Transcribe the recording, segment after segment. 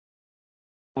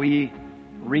We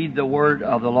read the word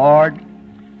of the Lord.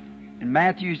 In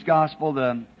Matthew's Gospel,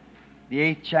 the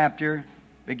 8th chapter,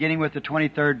 beginning with the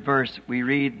 23rd verse, we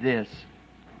read this.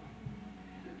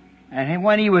 And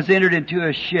when he was entered into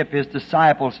a ship, his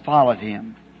disciples followed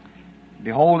him.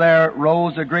 Behold, there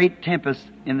rose a great tempest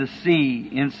in the sea,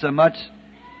 insomuch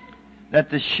that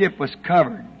the ship was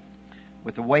covered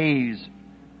with the waves,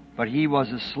 but he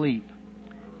was asleep.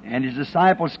 And his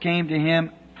disciples came to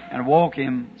him and woke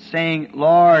him, saying,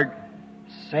 Lord,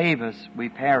 save us, we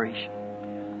perish.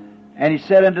 And he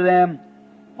said unto them,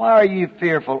 Why are ye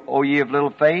fearful, O ye of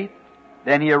little faith?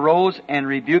 Then he arose and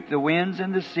rebuked the winds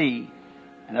and the sea,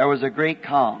 and there was a great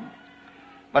calm.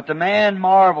 But the man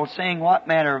marveled, saying, What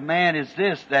manner of man is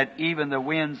this, that even the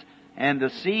winds and the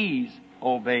seas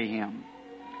obey him?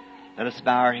 Let us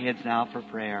bow our heads now for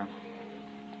prayer.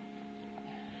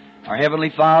 Our Heavenly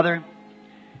Father,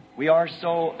 we are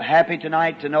so happy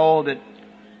tonight to know that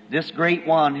this great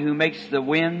one who makes the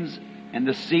winds and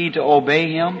the sea to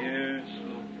obey him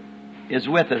is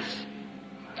with us.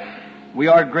 We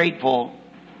are grateful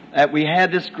that we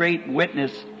had this great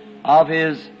witness of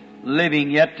his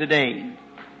living yet today,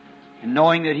 and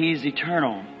knowing that he's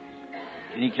eternal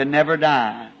and he can never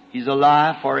die. He's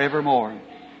alive forevermore,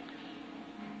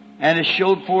 and has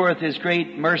showed forth his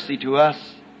great mercy to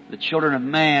us, the children of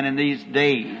man, in these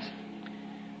days.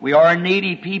 We are a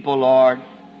needy people, Lord,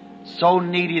 so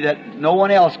needy that no one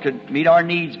else could meet our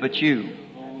needs but you.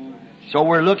 So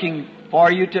we're looking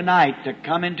for you tonight to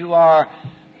come into our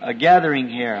gathering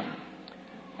here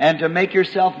and to make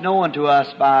yourself known to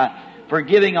us by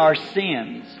forgiving our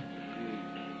sins,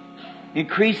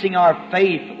 increasing our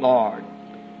faith, Lord,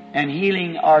 and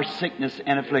healing our sickness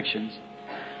and afflictions.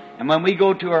 And when we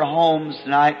go to our homes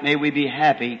tonight, may we be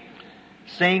happy,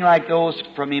 saying like those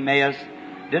from Emmaus,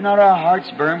 Did not our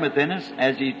hearts burn within us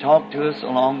as He talked to us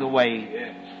along the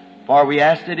way? For we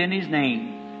asked it in His name.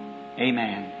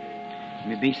 Amen.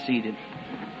 You may be seated.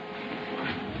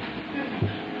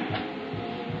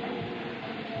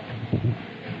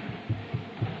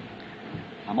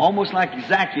 I'm almost like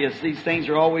Zacchaeus. These things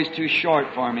are always too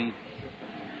short for me.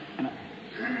 And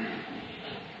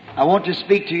I want to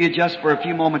speak to you just for a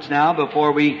few moments now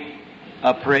before we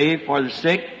pray for the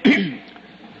sick.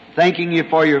 Thanking you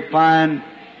for your fine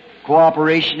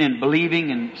cooperation and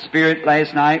believing in spirit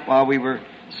last night while we were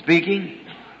speaking,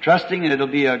 trusting that it'll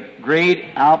be a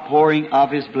great outpouring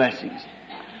of His blessings.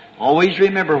 Always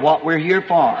remember what we're here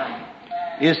for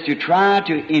is to try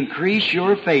to increase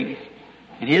your faith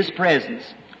in His presence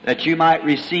that you might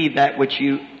receive that which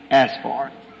you ask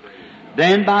for.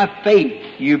 Then by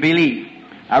faith you believe.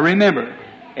 Now remember,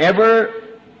 every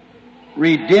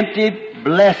redemptive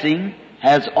blessing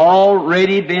has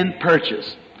already been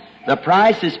purchased. The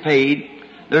price is paid.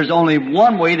 There's only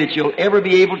one way that you'll ever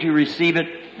be able to receive it,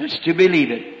 is to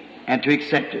believe it and to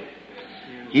accept it.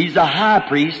 He's the high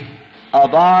priest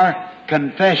of our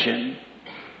confession.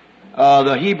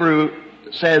 The Hebrew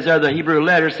says there, the Hebrew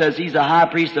letter says He's the high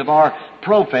priest of our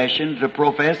profession. To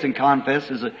profess and confess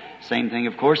is the same thing,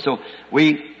 of course. So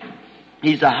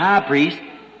He's the high priest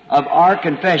of our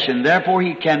confession. Therefore,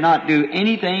 He cannot do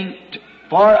anything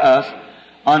for us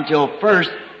until first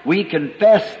we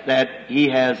confess that He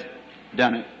has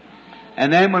done it.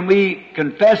 And then when we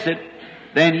confess it,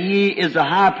 then He is a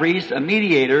high priest, a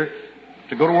mediator,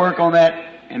 to go to work on that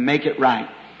and make it right.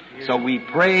 So we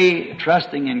pray,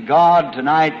 trusting in God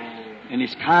tonight, in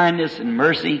His kindness and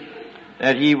mercy,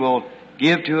 that He will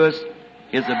give to us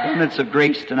His abundance of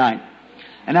grace tonight.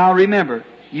 And now remember,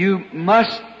 you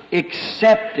must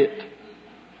accept it.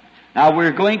 Now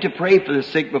we're going to pray for the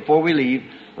sick before we leave,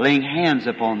 laying hands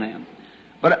upon them.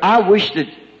 But I wish that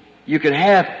you could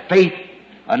have faith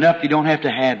enough you don't have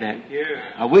to have that.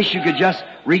 I wish you could just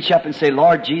reach up and say,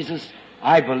 Lord Jesus,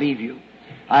 I believe you.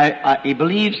 He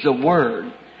believes the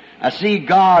Word. I see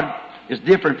God is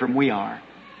different from we are.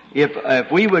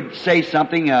 If we would say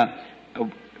something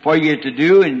for you to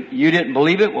do and you didn't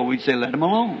believe it, well, we'd say, let them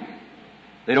alone.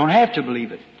 They don't have to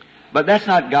believe it. But that's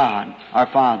not God, our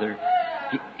Father.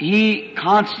 He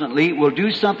constantly will do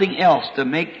something else to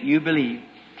make you believe.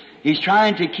 He's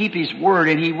trying to keep His Word,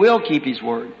 and He will keep His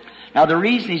Word. Now, the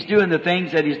reason He's doing the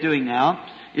things that He's doing now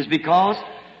is because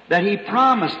that He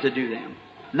promised to do them.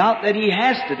 Not that He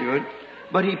has to do it,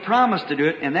 but He promised to do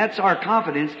it, and that's our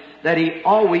confidence that He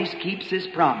always keeps His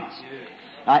promise.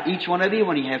 Now, each one of you,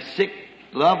 when you have sick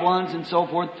loved ones and so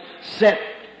forth, set,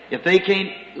 if they can't,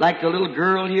 like the little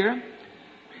girl here,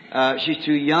 she's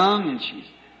too young, and she's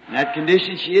in that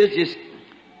condition she is, just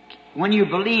when you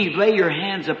believe, lay your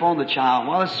hands upon the child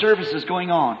while the service is going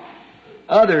on.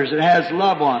 Others that has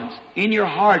loved ones, in your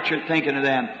heart you're thinking of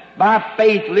them. By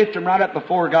faith, lift them right up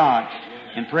before God.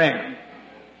 in prayer.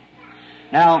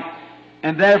 Now,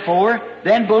 and therefore,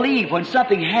 then believe. When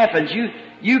something happens,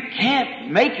 you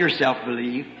can't make yourself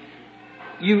believe.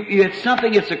 It's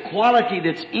something, it's a quality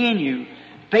that's in you.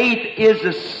 Faith is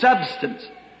the substance,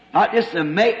 not just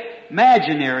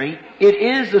imaginary. It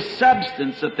is the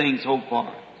substance of things hoped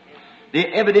for. The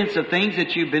evidence of things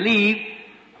that you believe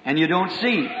and you don't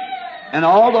see. And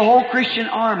all the whole Christian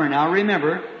armor, now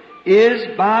remember,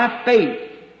 is by faith.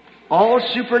 All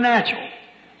supernatural.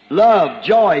 Love,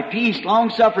 joy, peace,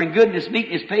 long-suffering, goodness,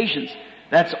 meekness, patience.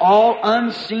 That's all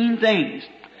unseen things.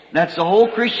 That's the whole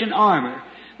Christian armor.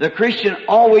 The Christian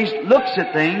always looks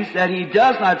at things that he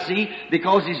does not see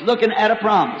because he's looking at a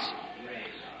promise.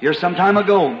 Here some time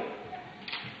ago,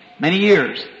 many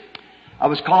years, I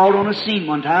was called on a scene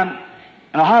one time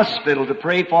in a hospital to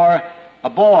pray for a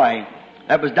boy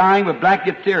that was dying with black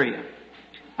diphtheria.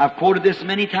 I've quoted this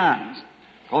many times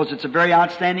because it's a very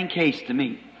outstanding case to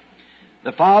me.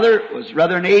 The father was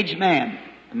rather an aged man,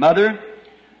 the mother,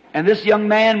 and this young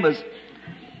man was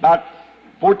about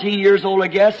 14 years old, I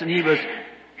guess, and he was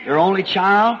their only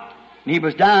child, and he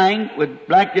was dying with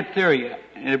black diphtheria.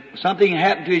 And something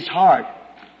happened to his heart.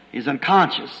 He's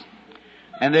unconscious.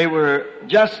 And they were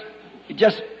just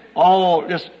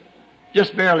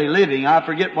barely living. I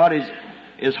forget what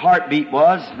his heartbeat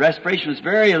was. Respiration was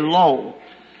very low.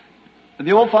 And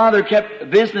the old father kept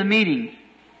visiting the meeting,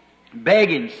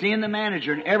 begging, seeing the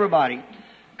manager and everybody,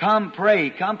 come pray,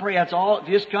 come pray. That's all.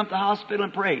 Just come to the hospital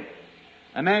and pray.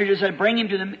 The manager said, bring him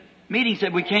to the meeting.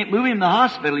 Said, we can't move him to the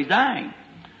hospital. He's dying.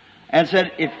 And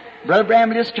said, if Brother Branham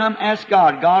will just come ask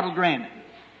God, God will grant it.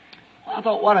 Well, I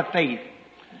thought, what a faith.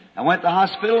 I went to the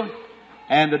hospital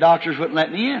and the doctors wouldn't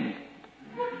let me in.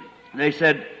 They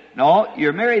said, no,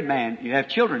 you're a married man. You have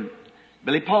children.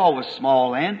 Billy Paul was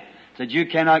small then. Said, you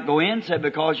cannot go in. Said,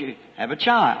 because you have a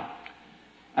child.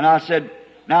 And I said,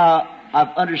 now,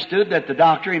 I've understood that the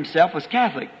doctor himself was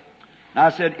Catholic. And I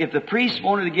said, if the priest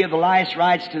wanted to give the last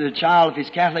rites to the child if he's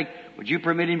Catholic, would you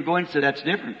permit him to go in? Said, that's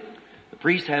different. The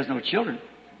priest has no children.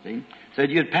 See?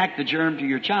 Said, you'd pack the germ to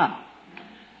your child.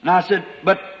 And I said,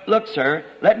 but look, sir,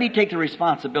 let me take the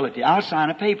responsibility. I'll sign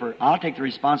a paper. I'll take the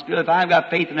responsibility. If I've got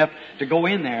faith enough to go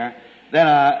in there,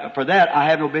 then for that, I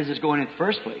have no business going in the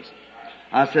first place.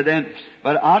 I said then,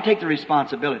 but I'll take the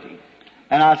responsibility.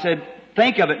 And I said,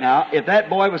 think of it now, if that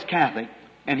boy was Catholic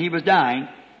and he was dying,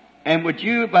 and would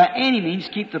you by any means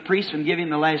keep the priest from giving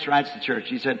the last rites to church?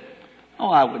 He said, oh,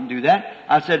 I wouldn't do that.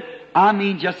 I said, I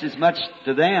mean just as much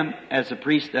to them as a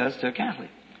priest does to a Catholic.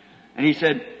 And he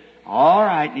said, all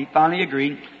right. And he finally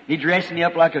agreed. He dressed me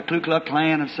up like a Ku Klux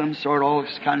Klan of some sort, all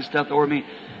this kind of stuff over me,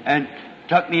 and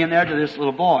tucked me in there to this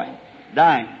little boy,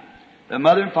 dying. The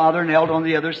mother and father knelt on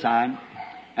the other side,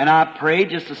 and I prayed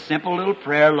just a simple little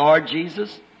prayer, Lord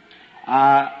Jesus,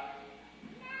 I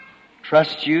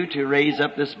trust you to raise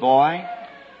up this boy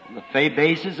on the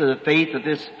basis of the faith of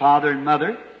this father and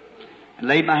mother, and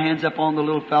laid my hands up on the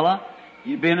little fella.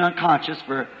 He'd been unconscious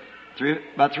for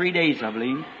about 3 days, I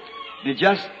believe. And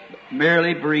just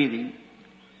merely breathing.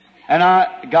 And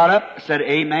I got up, said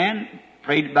amen,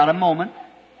 prayed about a moment,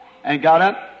 and got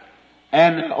up.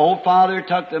 And the old father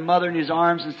took the mother in his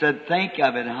arms and said, think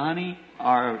of it, honey,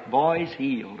 our boy's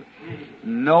healed.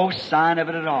 No sign of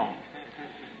it at all.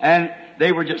 And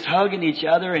they were just hugging each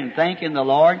other and thanking the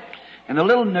Lord. And the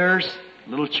little nurse,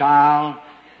 little child,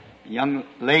 young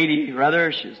lady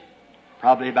rather, she's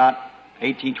probably about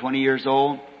 18, 20 years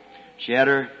old. She had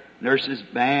her nurse's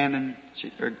band, and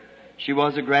she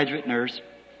was a graduate nurse.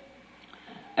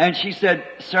 And she said,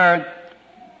 sir,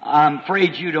 I'm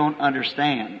afraid you don't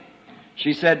understand.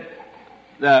 She said,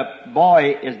 the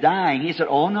boy is dying. He said,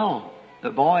 oh no,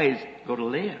 the boy is going to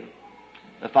live.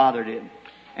 The father did.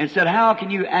 And said, how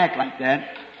can you act like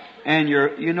that and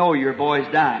you know your boy's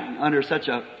dying under such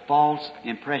a false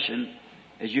impression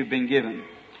as you've been given?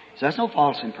 So that's no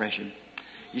false impression.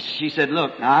 She said,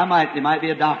 look, now there might be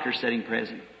a doctor sitting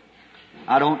present.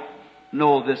 I don't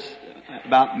know this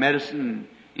about medicine and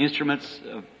instruments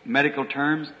of medical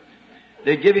terms.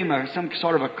 They give him some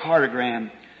sort of a cardiogram,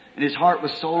 and his heart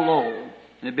was so low.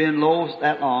 It had been low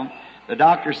that long. The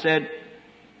doctor said,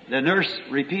 the nurse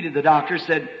repeated, the doctor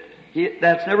said,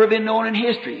 that's never been known in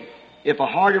history. If a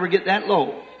heart ever get that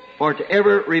low, for it to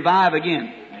ever revive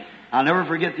again. I'll never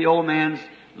forget the old man's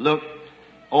look.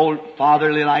 Old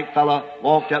fatherly-like fellow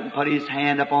walked up and put his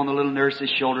hand up on the little nurse's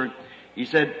shoulder. He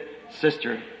said,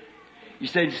 sister, he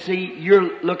said, see,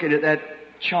 you're looking at that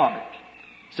chart.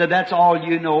 He said, that's all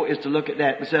you know is to look at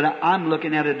that. He said, I'm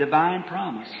looking at a divine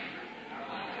promise.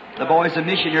 The boy's a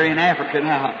missionary in Africa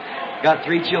now. Got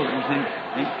 3 children.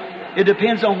 See? It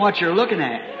depends on what you're looking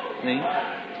at.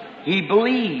 See? He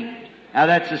believed. Now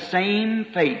that's the same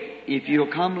faith. If you'll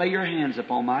come lay your hands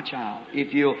upon my child,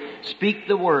 if you'll speak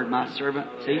the word, my servant,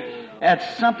 see,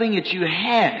 that's something that you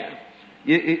have.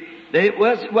 It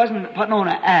wasn't putting on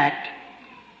an act.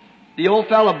 The old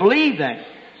fellow believed that.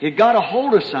 He got a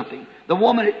hold of something. The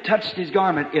woman that touched his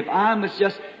garment, if I must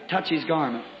just touch his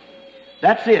garment,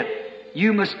 that's it.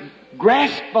 You must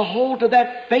grasp a hold of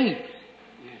that faith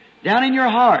down in your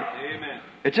heart. Amen.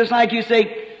 It's just like you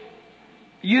say,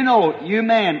 you know, you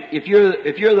man, if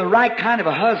you're the right kind of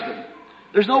a husband,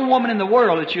 there's no woman in the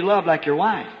world that you love like your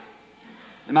wife.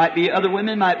 There might be other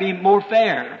women, might be more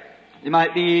fair. There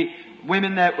might be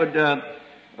women that would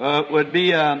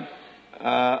be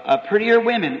prettier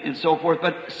women and so forth.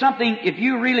 But something, if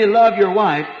you really love your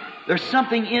wife, there's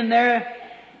something in there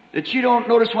that you don't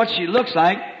notice what she looks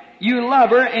like. You love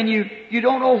her, and you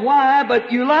don't know why,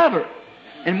 but you love her.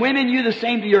 And women, you the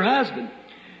same to your husband.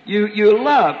 You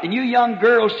love, and you young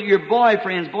girls to your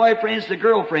boyfriends to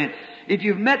girlfriends. If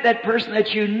you've met that person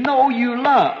that you know you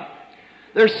love,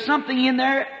 there's something in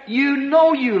there, you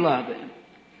know you love them.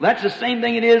 That's the same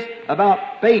thing it is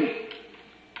about faith.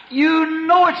 You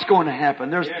know it's going to happen.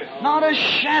 There's not a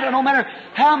shadow, no matter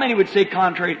how many would say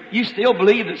contrary, you still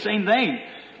believe the same thing.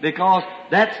 Because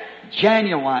that's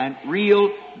genuine,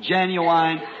 real,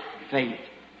 genuine faith.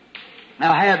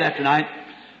 Now I have that tonight.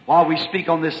 While we speak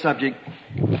on this subject,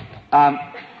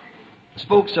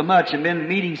 spoke so much and been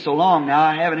meeting so long now,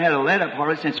 I haven't had a let-up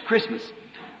hardly since Christmas.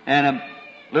 And a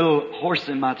little hoarse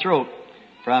in my throat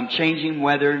from changing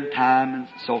weather and time and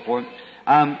so forth.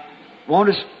 I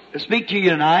want to speak to you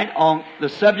tonight on the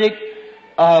subject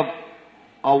of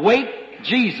awake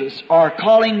Jesus, or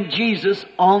calling Jesus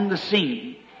on the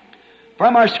scene.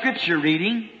 From our scripture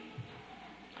reading,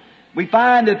 we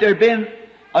find that there had been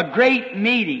a great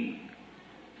meeting.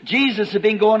 Jesus had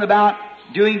been going about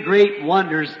doing great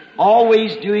wonders,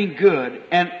 always doing good,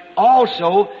 and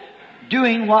also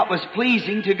doing what was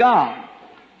pleasing to God.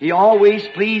 He always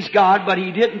pleased God, but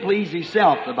He didn't please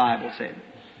Himself, the Bible said.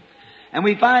 And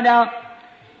we find out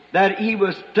that He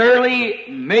was thoroughly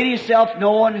made Himself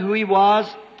known who He was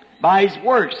by His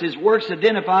works. His works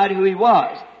identified who He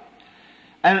was.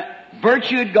 And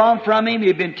virtue had gone from Him. He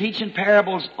had been teaching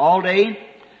parables all day,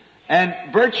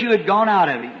 and virtue had gone out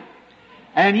of Him.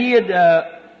 And He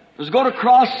was going to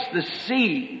cross the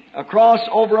sea, across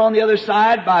over on the other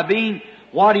side. By being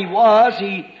what He was,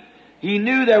 He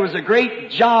knew there was a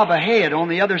great job ahead on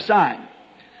the other side.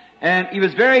 And He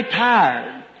was very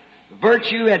tired.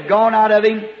 Virtue had gone out of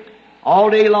Him all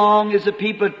day long as the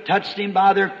people had touched Him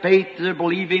by their faith to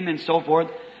believe Him and so forth.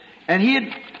 And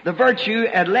the virtue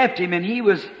had left Him, and He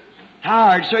was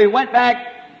tired. So He went back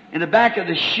in the back of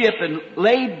the ship and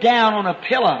laid down on a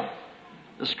pillow,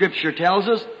 the Scripture tells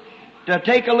us, to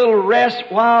take a little rest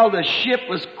while the ship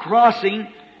was crossing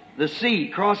the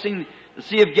Sea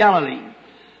of Galilee.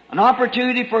 An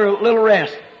opportunity for a little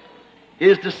rest.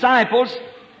 His disciples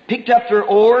picked up their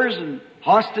oars and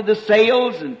hoisted the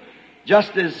sails, and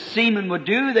just as seamen would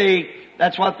do,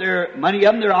 that's what many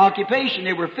of them, their occupation.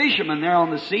 They were fishermen there on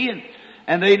the sea,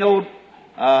 and they know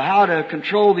how to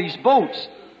control these boats.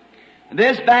 And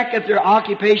this back at their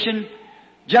occupation,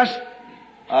 just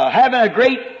having a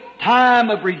great time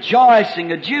of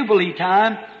rejoicing, a jubilee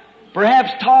time,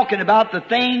 perhaps talking about the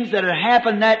things that had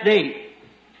happened that day.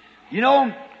 You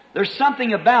know, there's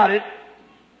something about it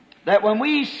that when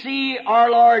we see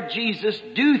our Lord Jesus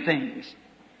do things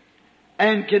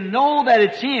and can know that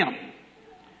it's Him,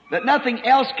 that nothing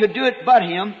else could do it but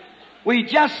Him, we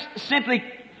just simply,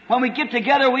 when we get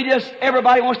together,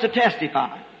 everybody wants to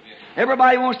testify.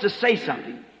 Everybody wants to say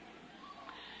something.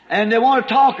 And they want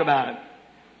to talk about it.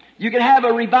 You can have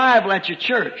a revival at your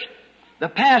church. The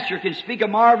pastor can speak a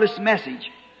marvelous message,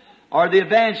 or the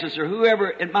evangelist, or whoever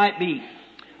it might be.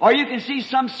 Or you can see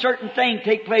some certain thing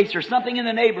take place, or something in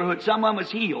the neighborhood, someone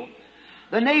was healed.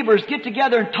 The neighbors get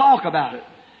together and talk about it.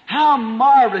 How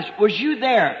marvelous. Was you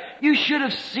there? You should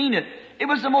have seen it. It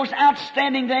was the most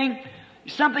outstanding thing.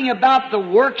 Something about the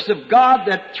works of God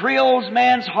that thrills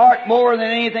man's heart more than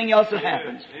anything else that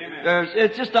happens.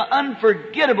 It's just an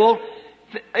unforgettable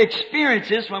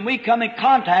experiences when we come in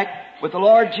contact with the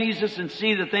Lord Jesus and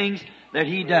see the things that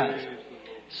He does.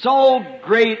 So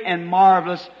great and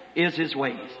marvelous is His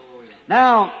ways.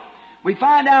 Now, we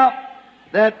find out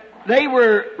that they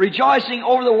were rejoicing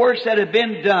over the works that had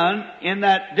been done in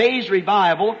that day's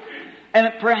revival,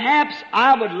 and perhaps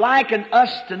I would liken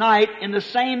us tonight in the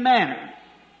same manner.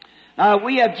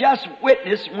 We have just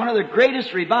witnessed one of the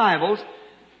greatest revivals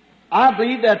I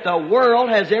believe that the world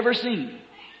has ever seen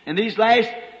in these last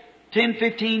 10,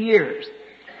 15 years.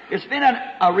 It's been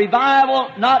a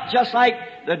revival not just like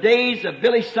the days of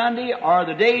Billy Sunday or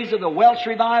the days of the Welsh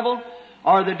revival,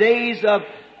 or the days of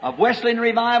Wesleyan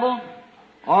revival,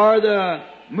 or the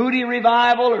Moody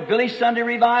revival, or Billy Sunday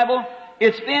revival.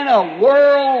 It's been a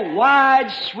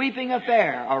worldwide sweeping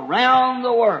affair around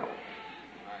the world.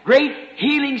 Great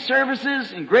healing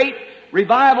services and great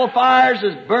revival fires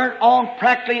has burnt on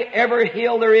practically every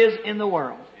hill there is in the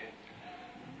world.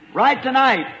 Right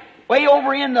tonight, way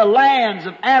over in the lands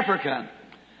of Africa,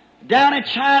 down in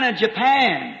China,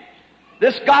 Japan,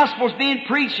 this gospel's being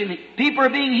preached and people are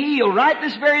being healed right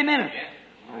this very minute,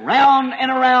 around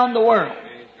and around the world.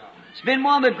 It's been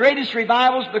one of the greatest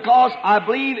revivals because I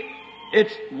believe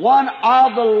it's one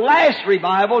of the last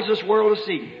revivals this world has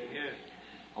seen.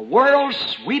 A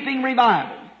world-sweeping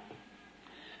revival.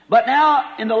 But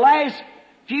now, in the last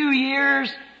few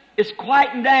years, it's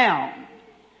quieting down.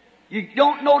 You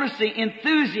don't notice the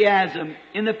enthusiasm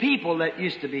in the people that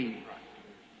used to be.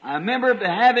 I remember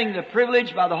having the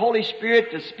privilege by the Holy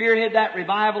Spirit to spearhead that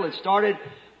revival. It started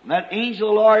when that angel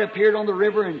of the Lord appeared on the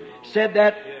river and said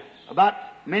that about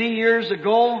many years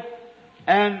ago.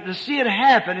 And to see it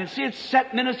happen and see it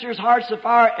set ministers' hearts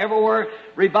afire everywhere,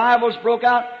 revivals broke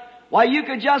out. Why, you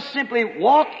could just simply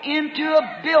walk into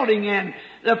a building and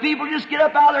the people just get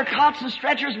up out of their cots and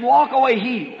stretchers and walk away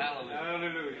healed.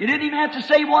 Hallelujah. You didn't even have to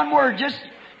say one word, just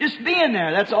being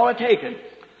there. That's all it taken.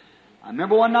 I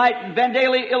remember one night in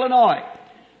Vandalia, Illinois,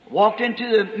 walked into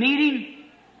the meeting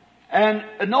and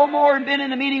no more had been in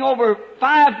the meeting over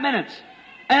 5 minutes.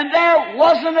 And there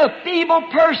wasn't a feeble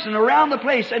person around the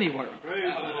place anywhere.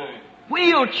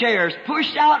 Wheelchairs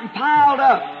pushed out and piled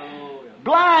up.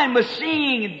 Blind was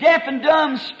seeing, deaf and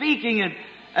dumb speaking,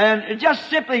 and it just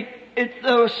simply,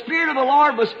 the Spirit of the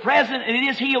Lord was present and it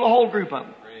just healed the whole group of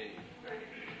them.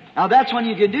 Now that's when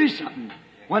you can do something.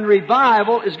 When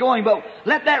revival is going, but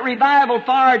let that revival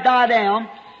fire die down,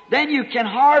 then you can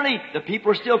hardly, the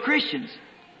people are still Christians,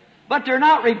 but they're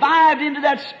not revived into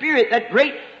that spirit, that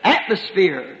great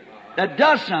atmosphere that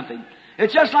does something.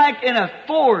 It's just like in a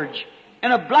forge,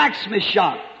 in a blacksmith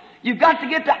shop. You've got to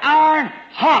get the iron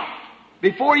hot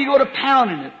before you go to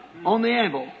pounding it on the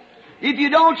anvil. If you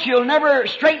don't, you'll never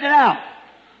straighten it out.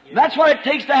 That's what it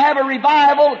takes to have a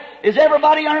revival, is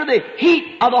everybody under the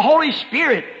heat of the Holy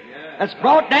Spirit that's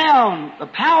brought down the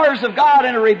powers of God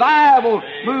in a revival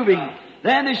moving.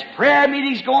 Then there's prayer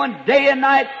meetings going day and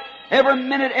night, every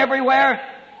minute, everywhere,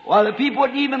 while the people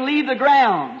wouldn't even leave the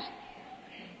grounds.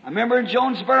 I remember in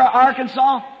Jonesboro,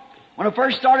 Arkansas, when I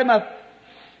first started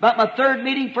about my third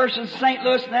meeting, first in St.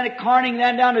 Louis, and then at Corning,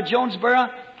 then down to Jonesboro,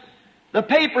 the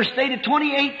paper stated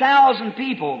 28,000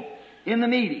 people in the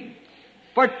meeting.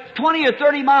 For 20 or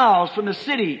 30 miles from the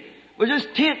city was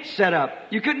just tents set up.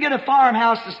 You couldn't get a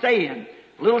farmhouse to stay in.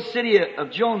 The little city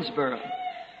of Jonesboro.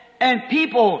 And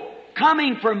people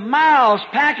coming for miles,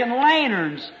 packing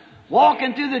lanterns,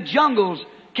 walking through the jungles,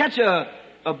 catch a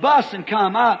bus and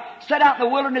come. I sat out in the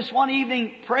wilderness one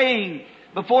evening praying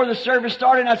before the service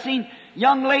started, and I seen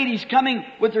young ladies coming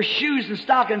with their shoes and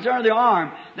stockings under their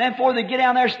arm. Then before they get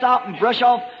down there, stop and brush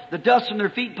off the dust from their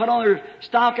feet, put on their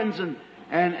stockings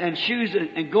and shoes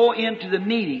and go into the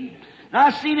meeting. And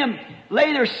I seen them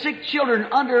lay their sick children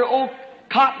under old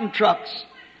cotton trucks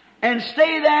and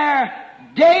stay there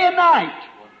day and night.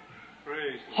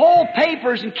 Whole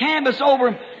papers and canvas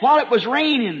over them while it was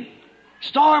raining,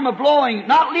 storm a blowing,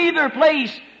 not leave their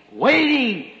place,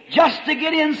 waiting just to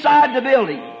get inside the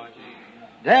building.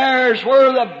 There's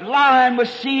where the blind was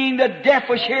seeing, the deaf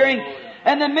was hearing,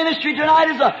 and the ministry tonight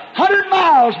is 100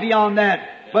 miles beyond that.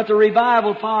 But the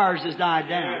revival fires has died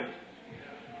down.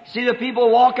 See the people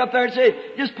walk up there and say,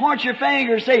 just point your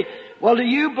finger and say, well, do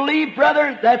you believe,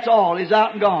 brother? That's all. He's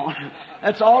out and gone.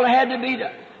 That's all it had to be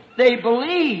done. They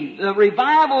believe the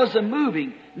revival is a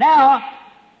moving. Now,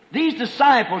 these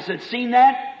disciples had seen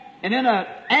that, and in an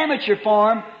amateur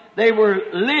form, they were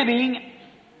living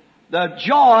the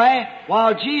joy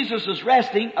while Jesus was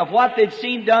resting of what they'd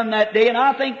seen done that day. And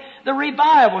I think the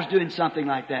revival's doing something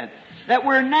like that. That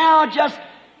we're now just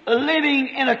living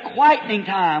in a quietening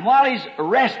time while He's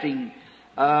resting,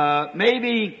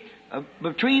 maybe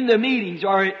between the meetings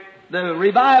or the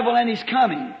revival and His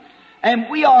coming. And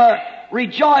we are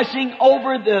rejoicing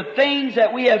over the things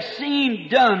that we have seen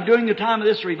done during the time of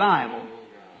this revival.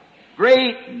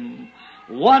 Great,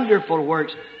 wonderful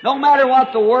works. No matter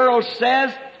what the world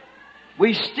says,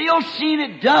 we've still seen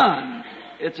it done.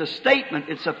 It's a statement.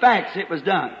 It's a fact. It was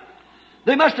done.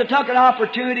 They must have took an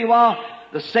opportunity while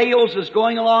the sales was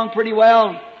going along pretty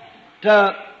well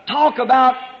to talk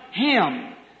about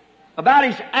Him, about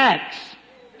His acts,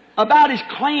 about His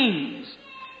claims,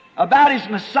 about His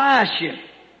Messiahship.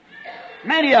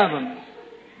 Many of them,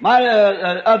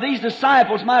 of these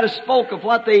disciples, might have spoke of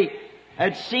what they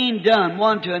had seen done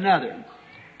one to another.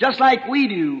 just like we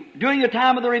do during the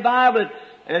time of the revival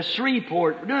at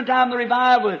Shreveport, during the time of the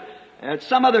revival at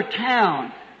some other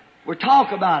town. We'll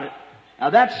talk about it.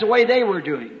 Now that's the way they were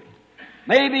doing.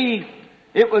 Maybe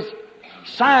it was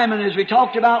Simon, as we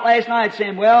talked about last night,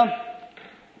 saying, well,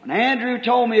 when Andrew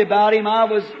told me about him, I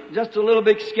was just a little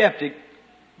bit skeptic.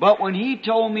 But when he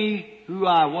told me who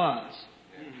I was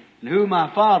and who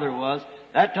my father was,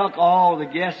 that took all the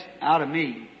guess out of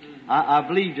me. I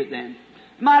believed it then.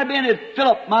 It might have been that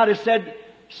Philip might have said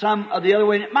some of the other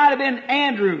way. It might have been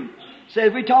Andrew.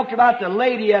 Says we talked about the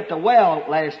lady at the well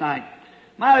last night.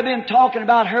 Might have been talking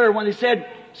about her when they said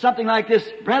something like this,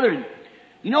 brethren,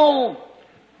 you know,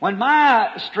 when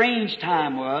my strange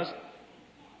time was,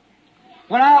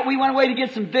 when we went away to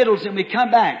get some victuals and we come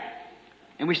back,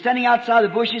 and we're standing outside the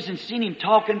bushes and seen him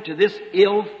talking to this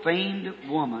ill-famed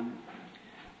woman,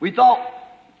 we thought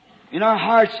in our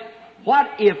hearts, what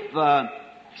if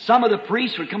some of the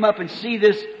priests would come up and see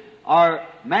this, our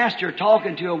master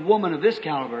talking to a woman of this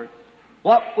caliber?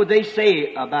 What would they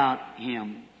say about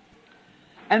him?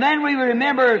 And then we would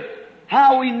remember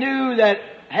how we knew that,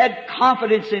 had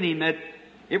confidence in him, that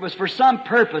it was for some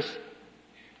purpose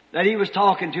that he was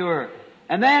talking to her.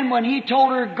 And then when he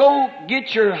told her, go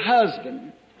get your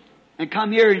husband and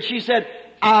come here, and she said,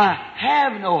 I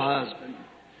have no husband.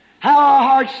 How our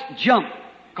hearts jumped,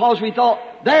 because we thought,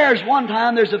 there's one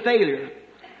time there's a failure.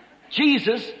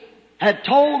 Jesus had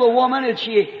told the woman that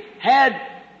she had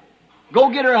go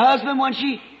get her husband when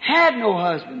she had no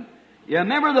husband. You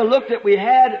remember the look that we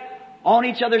had on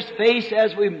each other's face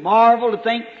as we marveled to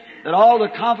think that all the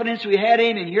confidence we had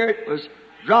in, and here it was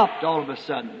dropped all of a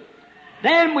sudden.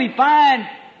 Then we find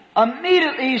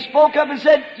immediately he spoke up and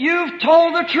said, you've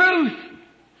told the truth.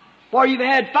 For you've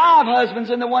had 5 husbands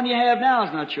and the one you have now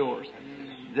is not yours.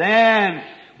 Then,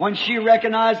 when she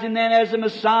recognized him then as the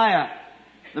Messiah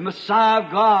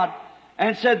of God,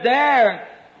 and said there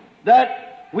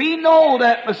that we know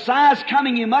that Messiah's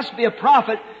coming, you must be a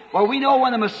prophet, for we know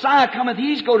when the Messiah cometh,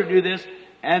 he's going to do this.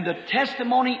 And the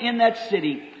testimony in that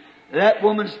city, that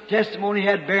woman's testimony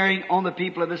had bearing on the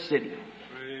people of the city.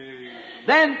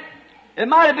 Then, it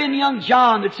might have been young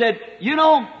John that said, you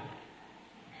know,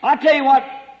 I'll tell you what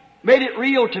made it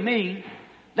real to me.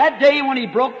 That day when he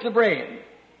broke the bread.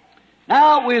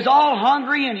 Now, we was all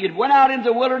hungry and he went out into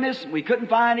the wilderness and we couldn't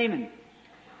find him. And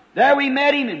there we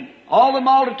met him and all the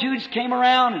multitudes came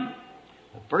around. And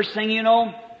the first thing you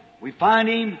know, we find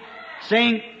him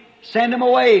saying, send him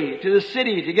away to the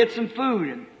city to get some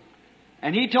food.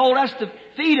 And he told us to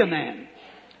feed a man.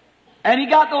 And he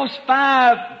got those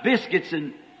 5 biscuits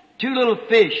and 2 little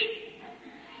fish.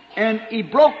 And he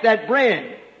broke that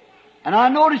bread. And I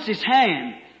noticed his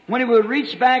hand. When he would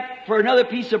reach back for another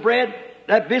piece of bread,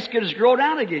 that biscuit is grown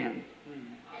out again.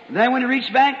 And then when he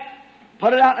reached back,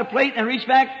 put it out in a plate and reached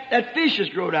back, that fish is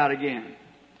grown out again.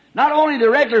 Not only the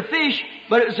regular fish,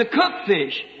 but it was a cooked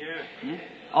fish. Yeah.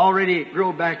 Already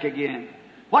grown back again.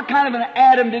 What kind of an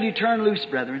Adam did he turn loose,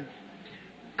 brethren?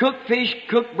 Cooked fish,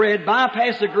 cooked bread,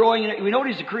 bypass the growing. We know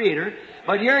he's the creator,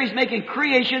 but here he's making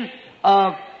creation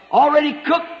of already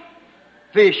cooked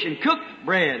fish and cooked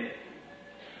bread.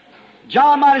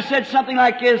 John might have said something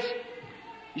like this.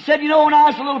 He said, you know, when I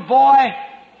was a little boy,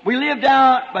 we lived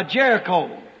down by Jericho.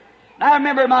 And I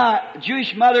remember my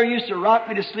Jewish mother used to rock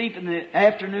me to sleep in the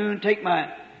afternoon, take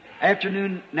my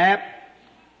afternoon nap.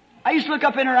 I used to look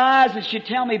up in her eyes and she'd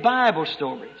tell me Bible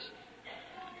stories.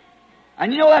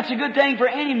 And you know, that's a good thing for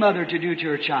any mother to do to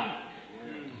her child.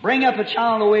 Bring up a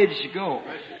child the way that you go.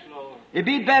 It'd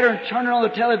be better than turning on the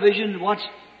television and watch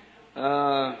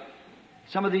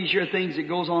some of these here things that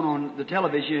goes on the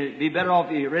television. It'd be better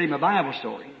off if you read him a Bible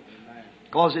story,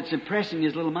 because it's impressing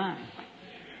his little mind.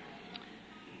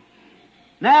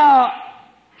 Now,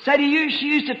 said she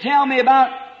used to tell me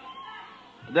about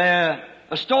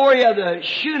a story of the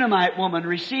Shunammite woman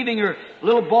receiving her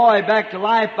little boy back to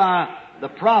life by the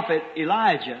prophet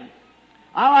Elijah.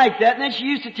 I like that. And then she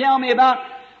used to tell me about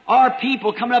our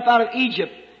people coming up out of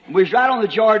Egypt. We was right on the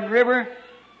Jordan River,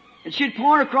 and she'd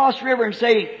point across the river and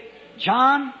say,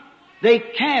 John, they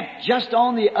camped just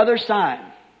on the other side.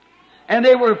 And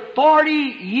they were 40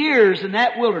 years in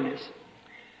that wilderness.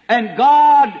 And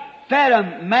God fed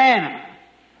them manna.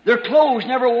 Their clothes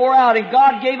never wore out, and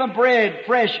God gave them bread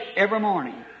fresh every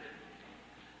morning.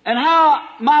 And how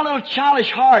my little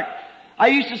childish heart, I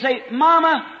used to say,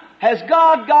 Mama, has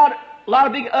God got a lot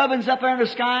of big ovens up there in the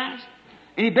skies?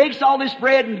 And He bakes all this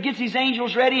bread and gets His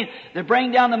angels ready. They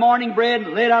bring down the morning bread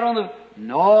and lay it out on the...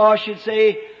 No, I should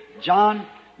say, John,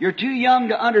 you're too young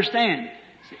to understand.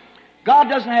 God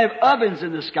doesn't have ovens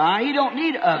in the sky. He don't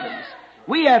need ovens.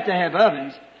 We have to have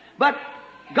ovens. But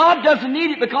God doesn't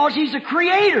need it because He's a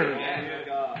creator.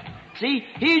 See,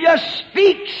 He just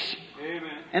speaks. Amen.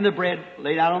 And the bread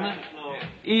laid out on that.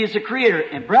 He is the Creator.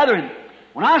 And brethren,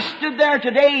 when I stood there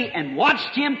today and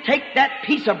watched Him take that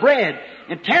piece of bread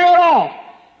and tear it off,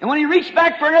 and when He reached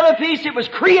back for another piece, it was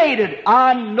created.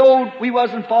 I know we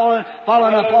wasn't following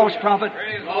a false prophet.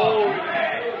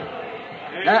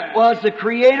 That was the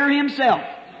Creator Himself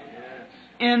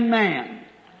in man.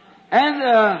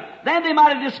 And then they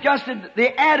might have discussed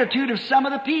the attitude of some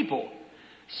of the people.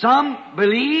 Some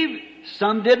believed,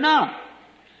 some did not.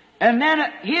 And then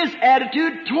His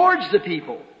attitude towards the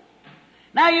people.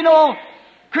 Now you know,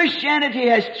 Christianity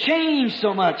has changed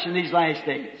so much in these last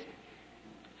days.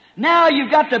 Now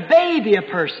you've got to baby a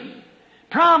person,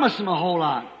 promise them a whole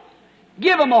lot,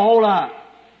 give them a whole lot,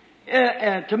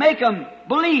 to make them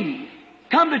believe,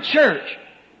 come to church.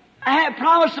 I have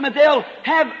promised them that they'll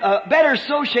have better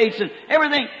associates and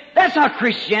everything. That's not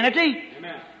Christianity.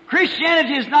 Amen.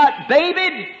 Christianity is not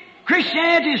babied.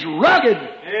 Christianity is rugged.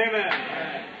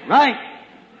 Amen. Right?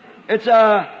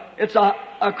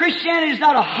 Christianity is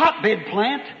not a hotbed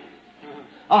plant.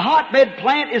 A hotbed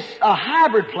plant is a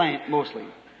hybrid plant mostly.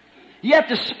 You have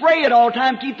to spray it all the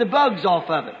time, keep the bugs off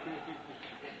of it.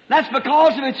 That's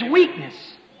because of its weakness.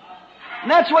 And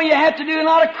that's what you have to do in a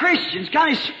lot of Christians.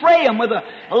 Kind of spray them with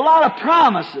a lot of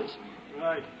promises.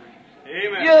 Right.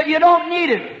 Amen. You don't need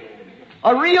it.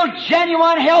 A real,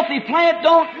 genuine, healthy plant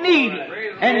don't need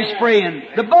any spraying.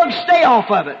 The bugs stay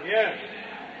off of it. Yes.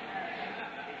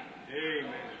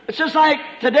 Amen. It's just like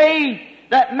today,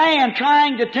 that man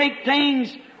trying to take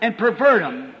things and pervert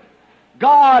them.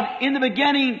 God, in the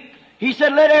beginning, He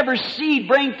said, let every seed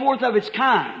bring forth of its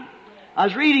kind. I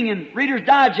was reading in Reader's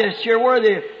Digest here where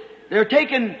they're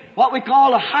taking what we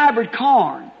call a hybrid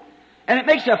corn. And it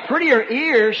makes a prettier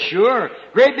ear, sure.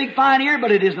 Great big fine ear,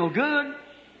 but it is no good.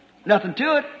 Nothing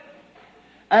to it.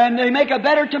 And they make a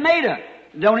better tomato.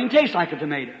 It don't even taste like a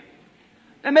tomato.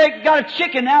 Got a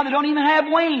chicken now that don't even have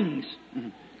wings.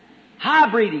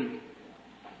 Hybriding.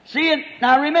 See,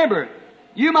 now remember,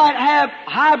 you might have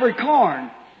hybrid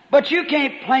corn, but you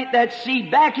can't plant that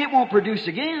seed back. It won't produce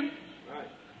again. Right.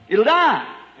 It'll die.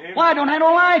 Amen. Why? It don't have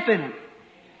no life in it.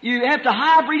 You have to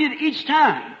hybrid it each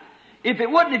time. If it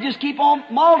wouldn't, it'd just keep on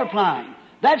multiplying.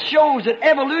 That shows that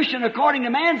evolution, according to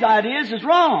man's ideas, is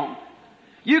wrong.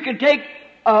 You can take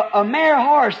a mare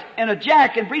horse and a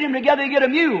jack and breed them together and get a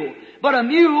mule. But a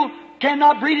mule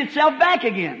cannot breed itself back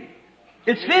again.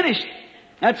 It's finished.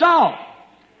 That's all.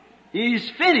 He's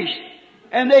finished.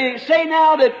 And they say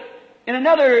now that in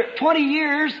another 20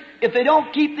 years, if they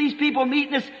don't keep these people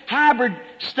meeting this hybrid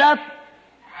stuff,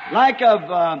 like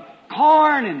of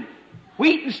corn and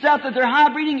wheat and stuff that they're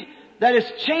hybriding, that is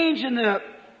changing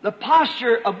the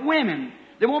posture of women.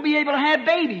 They won't be able to have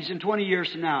babies in 20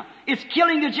 years from now. It's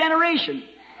killing the generation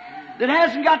that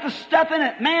hasn't got the stuff in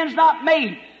it. Man's not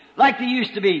made like they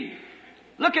used to be.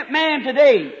 Look at man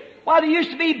today. Why, there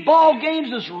used to be ball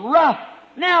games was rough.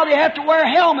 Now they have to wear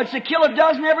helmets that kill a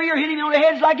dozen every year, hitting him on the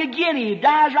heads like a guinea. He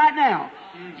dies right now.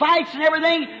 Fights and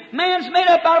everything. Man's made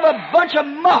up out of a bunch of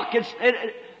muck.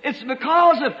 It's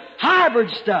because of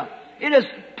hybrid stuff. It has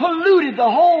polluted the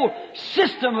whole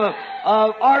system of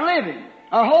our living,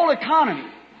 our whole economy.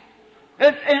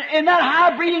 And that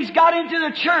hybriding's got into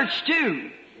the church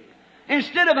too.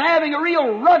 Instead of having a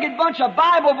real rugged bunch of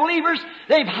Bible believers,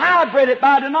 they've hybrided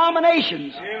by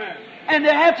denominations. Amen. And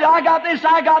they have to, I got this,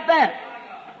 I got that.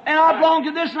 And I belong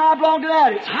to this and I belong to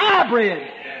that. It's hybrid.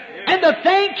 And the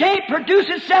thing can't produce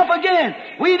itself again.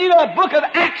 We need a book of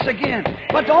Acts again.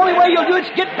 But the only way you'll do it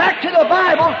is get back to the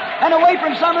Bible and away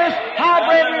from some of this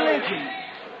hybrid religion.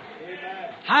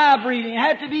 Hybriding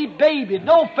had to be babied.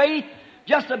 No faith,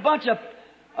 just a bunch of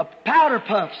powder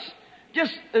puffs.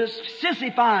 Just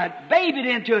sissified, babied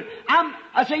into it.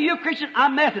 I say, you Christian,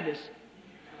 I'm Methodist.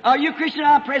 You Christian,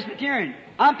 I'm Presbyterian.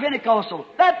 I'm Pentecostal.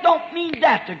 That don't mean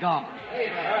that to God.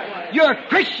 You're a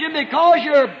Christian because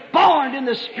you're born in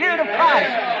the Spirit of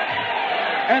Christ.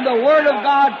 And the Word of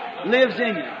God lives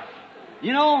in you.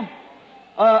 You know,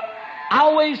 I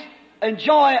always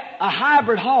enjoy a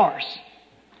hybrid horse.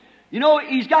 You know,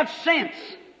 he's got sense.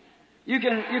 You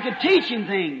can teach him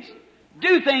things,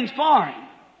 do things for him,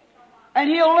 and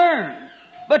he'll learn.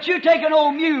 But you take an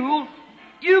old mule,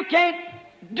 you can't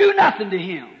do nothing to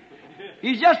him.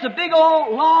 He's just a big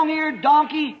old long-eared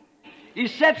donkey. He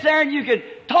sits there and you can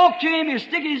talk to him, he'll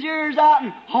stick his ears out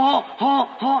and honk, honk,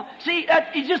 honk. See,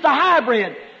 he's just a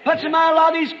hybrid. Puts in mind a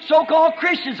lot of these so-called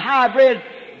Christians, hybrid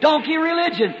donkey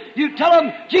religion. You tell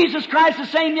them Jesus Christ is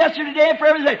the same yesterday, today, and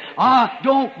forever. They say, I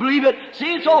don't believe it.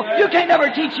 See, so you can't never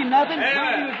teach him nothing.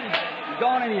 He's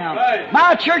gone anyhow. Right.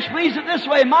 My church believes it this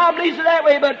way, mine believes it that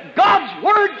way, but God's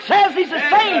Word says He's the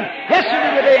same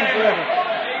yesterday, today, and forever.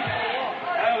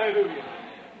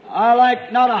 I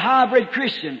like not a hybrid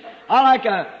Christian. I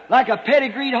like a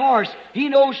pedigreed horse. He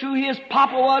knows who his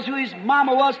papa was, who his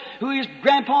mama was, who his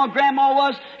grandpa and grandma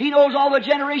was. He knows all the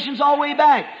generations all the way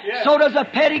back. Yes. So does a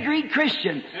pedigreed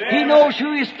Christian. Yes. He knows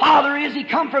who his father is. He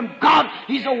come from God.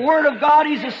 He's the Word of God.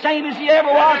 He's the same as he ever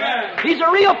was. Yes. He's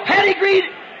a real pedigreed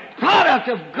product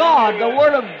of God. The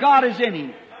Word of God is in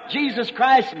him. Jesus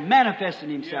Christ manifested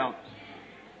himself.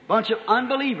 Bunch of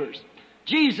unbelievers.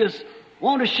 Jesus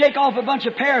wanted to shake off a bunch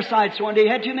of parasites one day. He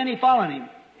had too many following him.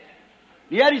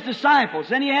 He had his disciples.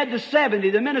 Then he had the 70,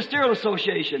 the ministerial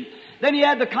association. Then he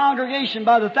had the congregation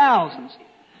by the thousands.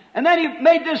 And then he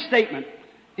made this statement.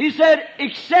 He said,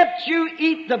 except you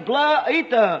eat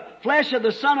the flesh of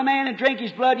the Son of Man and drink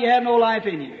his blood, you have no life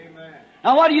in you. Amen.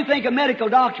 Now what do you think a medical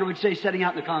doctor would say sitting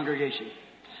out in the congregation?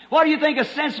 What do you think a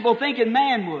sensible thinking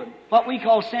man would? What we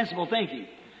call sensible thinking.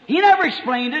 He never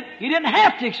explained it. He didn't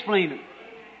have to explain it.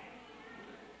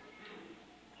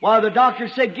 Why, the doctor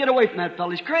said, get away from that fellow.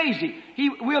 He's crazy.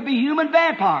 We'll be human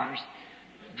vampires.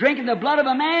 Drinking the blood of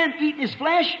a man, eating his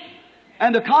flesh.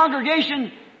 And the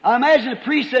congregation, I imagine the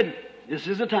priest said, this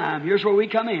is the time. Here's where we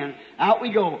come in. Out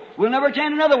we go. We'll never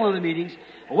attend another one of the meetings.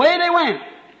 Away they went.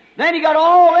 Then he got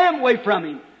all them away from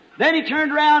him. Then he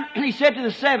turned around and he said to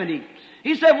the 70,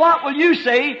 he said, what will you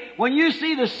say when you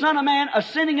see the Son of Man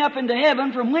ascending up into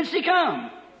heaven from whence he come?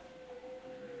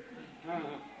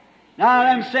 Now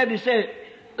them 70 said,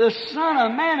 the Son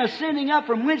of Man ascending up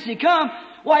from whence he come,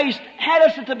 why, he had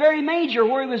us at the very manger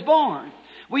where he was born.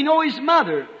 We know his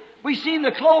mother. We've seen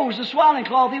the clothes, the swaddling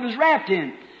cloth he was wrapped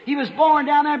in. He was born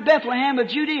down there in Bethlehem of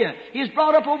Judea. He was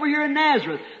brought up over here in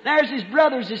Nazareth. There's his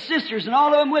brothers, his sisters, and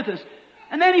all of them with us.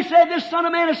 And then he said, this Son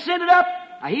of Man ascended up.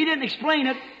 Now, he didn't explain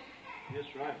it.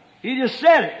 That's right. He just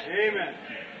said it. Amen.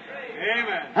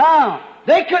 Amen. Now,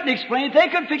 they couldn't explain it. They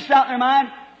couldn't fix it out in their mind.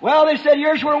 Well, they said,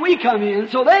 here's where we come in.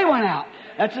 So they went out.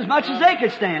 That's as much as they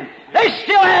could stand. They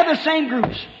still have the same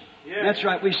groups. Yes. That's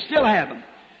right. We still have them.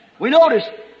 We notice.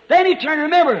 Then he turned,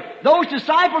 remember, those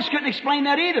disciples couldn't explain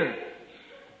that either.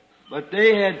 But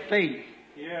they had faith.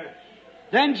 Yes.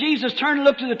 Then Jesus turned and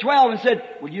looked to the 12 and said,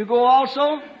 will you go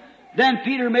also? Then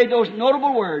Peter made those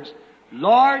notable words,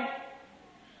 Lord,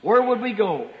 where would we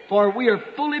go? For we are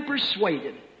fully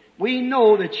persuaded. We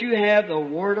know that you have the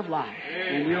word of life.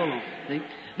 And you alone. See?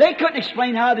 They couldn't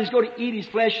explain how he's going to eat his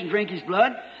flesh and drink his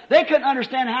blood. They couldn't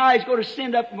understand how he's going to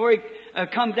send up where he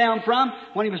come down from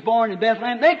when he was born in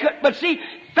Bethlehem. They could, but see,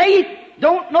 faith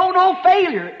don't know no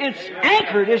failure. It's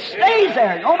anchored. It stays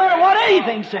there. No matter what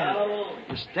anything says.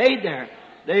 It stayed there.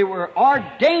 They were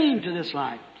ordained to this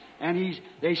life. And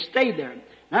they stayed there.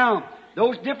 Now,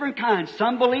 those different kinds.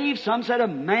 Some believed. Some said a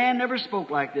man never spoke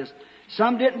like this.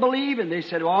 Some didn't believe, and they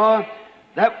said, oh,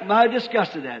 I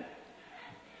disgusted that.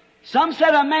 Some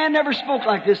said a man never spoke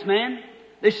like this man.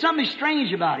 There's something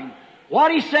strange about him.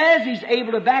 What he says, he's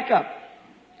able to back up.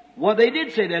 Well, they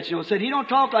did say that, said he don't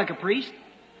talk like a priest.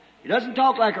 He doesn't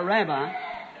talk like a rabbi.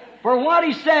 For what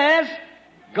he says,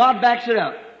 God backs it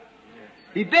up.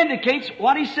 He vindicates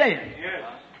what he said.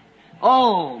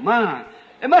 Oh, my.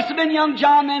 It must have been young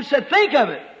John then said, think of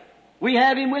it. We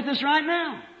have him with us right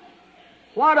now.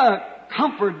 What a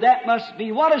comfort that must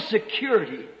be. What a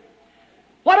security.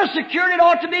 What a security it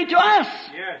ought to be to us.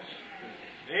 Yes.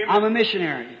 Amen. I'm a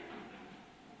missionary.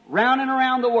 Round and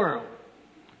around the world.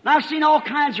 And I've seen all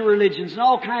kinds of religions and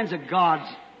all kinds of gods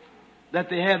that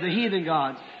they have, the heathen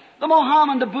gods. The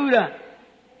Mohammed, the Buddha,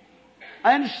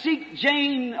 and Sikh,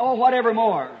 Jain, or whatever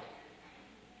more.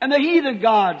 And the heathen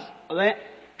gods, the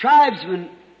tribesmen.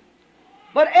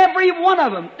 But every one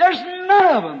of them, there's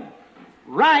none of them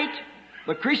right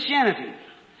but Christianity.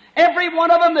 Every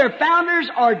one of them, their founders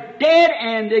are dead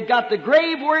and they got the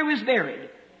grave where he was buried.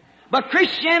 But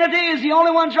Christianity is the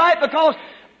only one's right because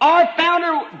our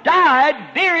founder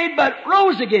died, buried, but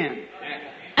rose again.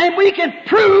 And we can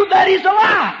prove that he's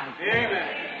alive.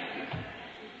 Amen.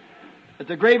 At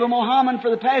the grave of Muhammad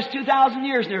for the past 2,000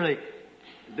 years nearly,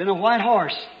 there's been a white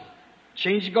horse.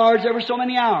 Changed guards every so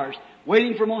many hours,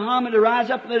 waiting for Muhammad to rise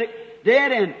up from the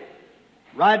dead and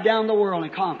ride down the world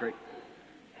and conquer it.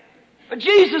 But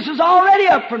Jesus is already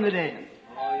up from the dead.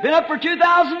 Been up for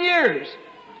 2,000 years.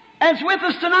 And it's with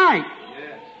us tonight.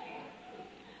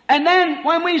 And then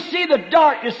when we see the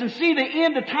darkness and see the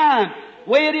end of time,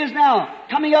 the way it is now,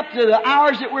 coming up to the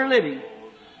hours that we're living,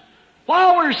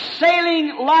 while we're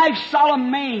sailing life's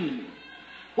solemn main,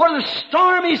 where the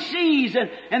stormy seas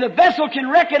and the vessel can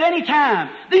wreck at any time,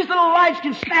 these little lights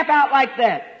can snap out like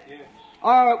that.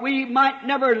 Or we might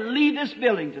never leave this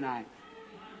building tonight.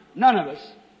 None of us.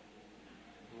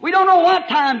 We don't know what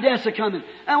time death's a coming.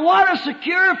 And what a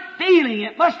secure feeling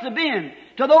it must have been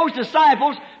to those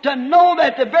disciples to know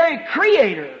that the very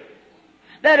Creator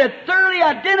that had thoroughly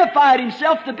identified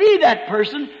himself to be that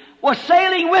person was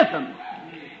sailing with them.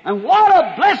 And what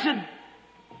a blessed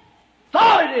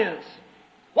thought it is.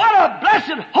 What a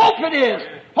blessed hope it is.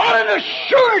 What an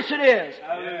assurance it is.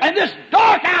 And this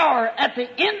dark hour at the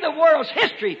end of the world's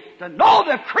history, to know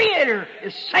the Creator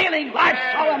is sailing like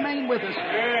Solomon with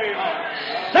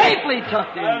us. Safely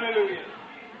tucked in.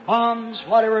 Bombs,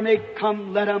 whatever may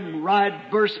come, let them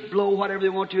ride, burst, blow, whatever they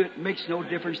want to. It makes no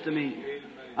difference to me.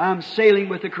 I'm sailing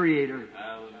with the Creator.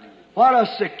 What a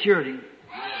security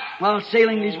while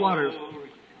sailing these waters.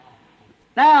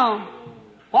 Now,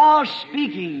 while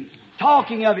speaking,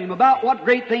 talking of Him, about what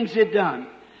great things He'd done,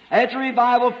 at the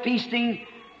revival feasting,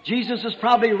 Jesus was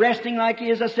probably resting like He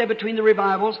is, I said, between the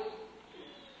revivals.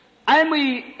 And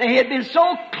they had been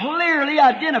so clearly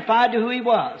identified to who He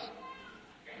was.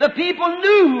 The people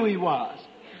knew who He was.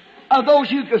 Of those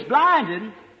who was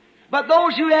blinded, but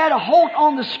those who had a hold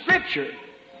on the Scripture,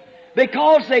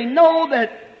 because they know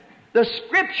that the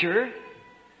Scripture,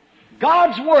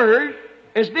 God's Word,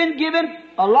 has been given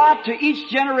a lot to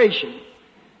each generation.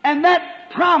 And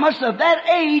that promise of that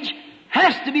age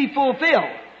has to be fulfilled.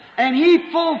 And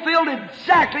He fulfilled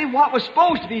exactly what was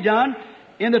supposed to be done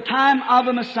in the time of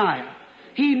the Messiah.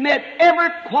 He met every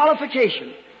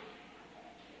qualification.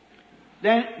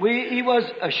 Then He was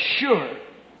assured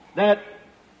that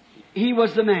He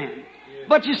was the man.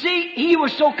 But you see, He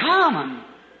was so common.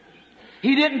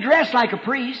 He didn't dress like a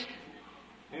priest.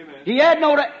 Amen. He had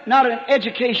not an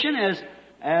education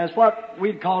as what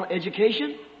we'd call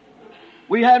education.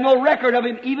 We have no record of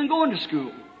Him even going to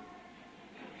school.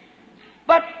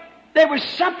 But there was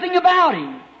something about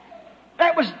Him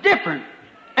that was different.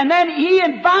 And then He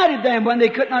invited them when they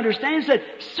couldn't understand. He said,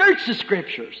 search the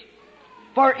Scriptures,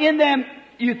 for in them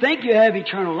you think you have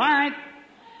eternal life.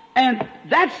 And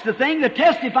that's the thing that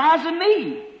testifies of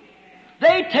me.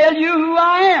 They tell you who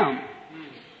I am.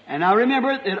 And I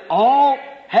remember that all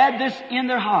had this in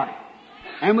their heart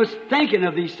and was thinking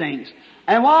of these things.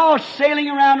 And while sailing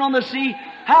around on the sea,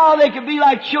 how they could be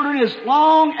like children as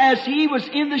long as He was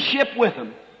in the ship with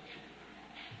them.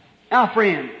 Now,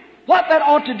 friend, what that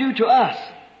ought to do to us,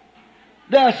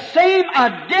 the same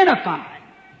identified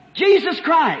Jesus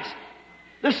Christ,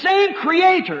 the same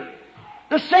Creator,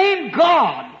 the same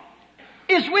God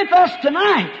is with us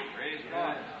tonight. Praise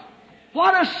God.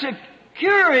 What a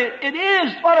secure it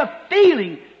is, what a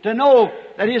feeling to know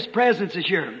that His presence is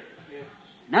here. Yes.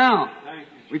 Now, Thank you.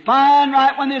 we find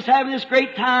right when they're having this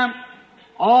great time,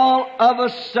 all of a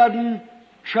sudden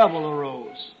trouble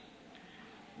arose.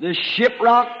 The ship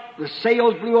rocked, the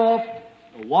sails blew off,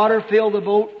 the water filled the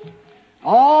boat.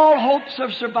 All hopes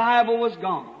of survival was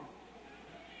gone.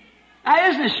 Now,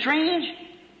 isn't it strange?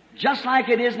 Just like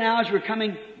it is now as we're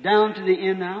coming down to the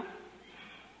end now.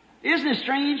 Isn't it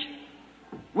strange?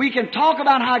 We can talk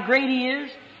about how great He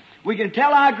is. We can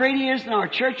tell how great He is in our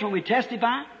church when we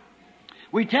testify.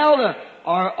 We tell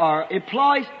our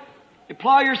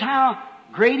employers how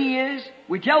great He is.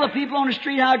 We tell the people on the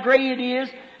street how great it is.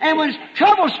 And when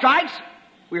trouble strikes,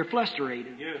 we're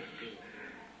frustrated. Yes.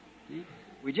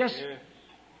 We just,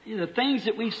 Yes. the things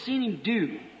that we've seen Him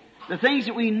do, the things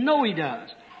that we know He does,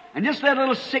 and just let a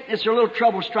little sickness or a little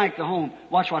trouble strike the home,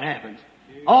 watch what happens.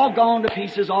 All gone to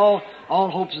pieces, all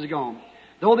hopes is gone.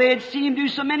 Though they had seen Him do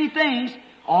so many things,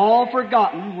 all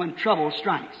forgotten when trouble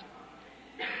strikes.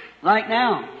 Like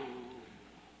now,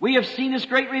 we have seen this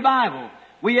great revival.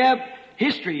 We have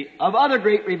history of other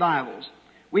great revivals.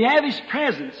 We have His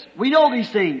presence. We know these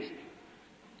things.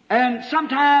 And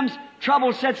sometimes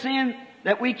trouble sets in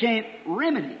that we can't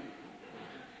remedy.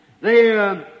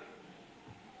 For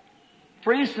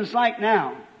instance, like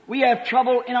now, we have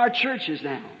trouble in our churches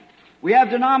now. We have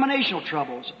denominational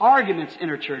troubles, arguments in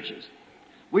our churches.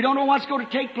 We don't know what's going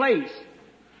to take place.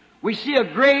 We see a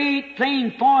great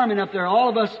thing forming up there. All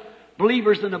of us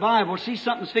believers in the Bible see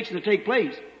something's fixing to take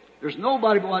place. There's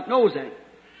nobody but what knows that.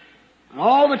 And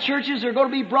all the churches are going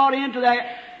to be brought into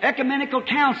that ecumenical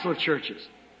council of churches.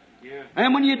 Yeah.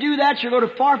 And when you do that, you're going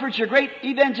to forfeit your great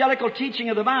evangelical teaching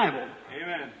of the Bible.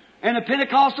 Amen. And the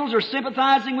Pentecostals are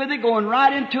sympathizing with it, going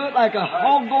right into it like a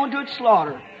hog going to its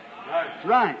slaughter. Right.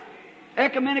 Right.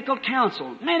 Ecumenical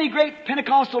council. Many great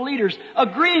Pentecostal leaders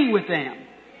agreeing with them.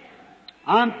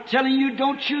 I'm telling you,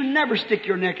 don't you never stick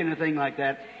your neck in a thing like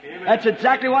that. Amen. That's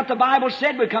exactly what the Bible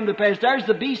said would come to pass. There's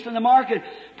the beast in the market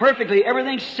perfectly.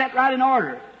 Everything's set right in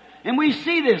order. And we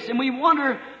see this and we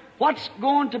wonder what's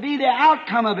going to be the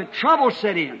outcome of it. Trouble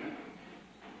set in.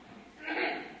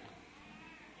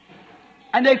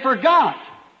 And they forgot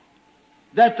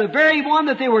that the very one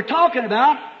that they were talking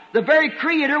about, the very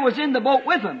Creator, was in the boat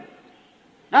with them.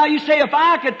 Now you say, if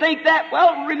I could think that,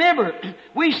 well, remember,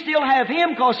 we still have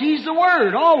Him because He's the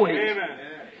Word, always. Amen.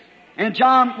 In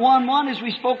John 1:1, as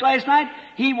we spoke last night,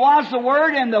 He was the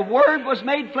Word, and the Word was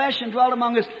made flesh and dwelt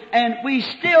among us. And we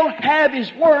still have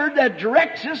His Word that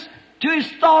directs us to His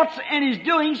thoughts and His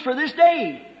doings for this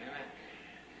day.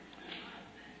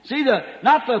 See,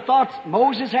 not the thoughts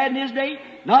Moses had in his day,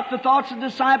 not the thoughts of the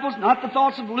disciples, not the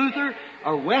thoughts of Luther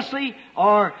or Wesley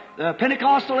or the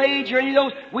Pentecostal age or any of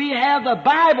those. We have the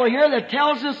Bible here that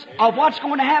tells us of what's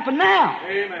going to happen now.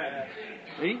 Amen.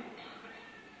 See?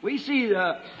 We see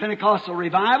the Pentecostal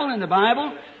revival in the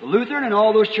Bible, the Lutheran and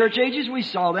all those church ages, we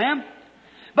saw them.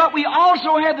 But we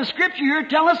also have the Scripture here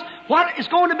telling us what is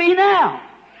going to be now.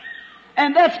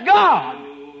 And that's God.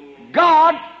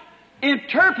 God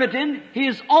interpreting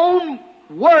His own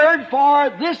Word for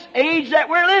this age that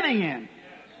we're living in.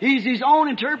 He's His own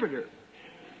interpreter.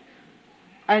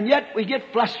 And yet we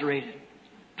get frustrated.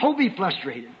 Totally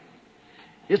frustrated.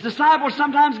 His disciples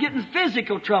sometimes get in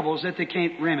physical troubles that they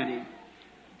can't remedy.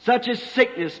 Such as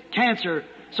sickness, cancer,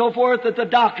 so forth, that the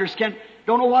doctors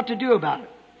don't know what to do about it.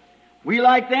 We,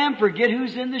 like them, forget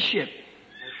who's in the ship.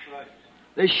 That's right.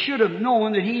 They should have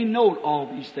known that He knowed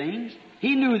all these things.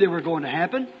 He knew they were going to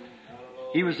happen.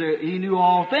 He knew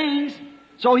all things,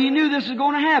 so He knew this was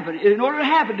going to happen. In order to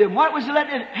happen to Him, what was it that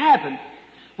it happened?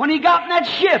 When He got in that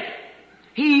ship,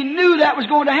 He knew that was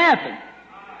going to happen.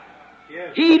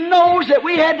 Yes. He knows that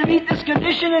we had to meet this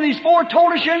condition, and He's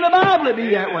foretold us here in the Bible to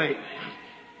be that way.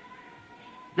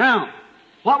 Now,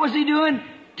 what was He doing?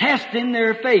 Testing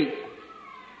their faith.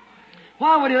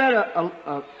 Why would He let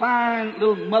a fine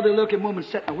little mother-looking woman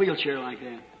sit in a wheelchair like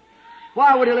that?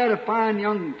 Why would He let a fine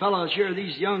young fellow here,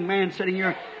 these young men sitting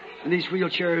here in these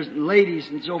wheelchairs, and ladies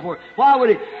and so forth? Why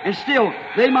would He? And still,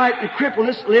 they might, the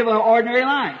crippledness, live an ordinary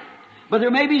life. But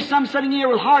there may be some sitting here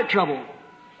with heart trouble.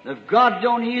 If God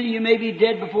don't heal you, you may be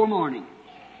dead before morning.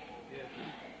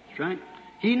 That's right.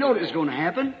 He knew it was going to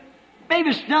happen. Maybe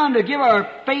it's done to give our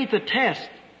faith a test.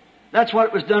 That's what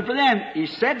it was done for them. He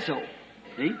said so.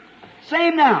 See?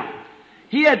 Same now.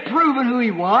 He had proven who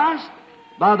He was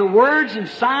by the words and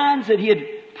signs that He had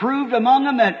proved among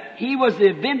them that He was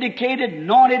the vindicated,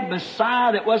 anointed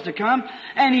Messiah that was to come.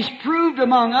 And He's proved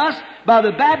among us by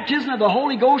the baptism of the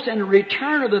Holy Ghost and the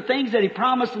return of the things that He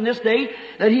promised in this day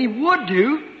that He would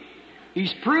do.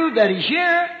 He's proved that He's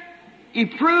here. He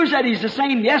proves that He's the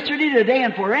same yesterday, today,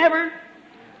 and forever.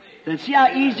 Then see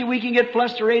how easy we can get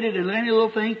frustrated in any little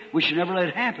thing? We should never let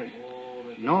it happen.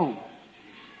 No.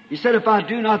 He said, if I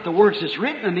do not the works that's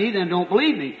written of me, then don't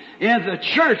believe me. And if the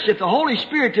church, if the Holy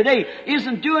Spirit today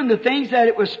isn't doing the things that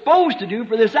it was supposed to do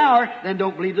for this hour, then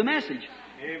don't believe the message.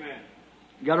 Amen.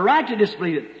 You got a right to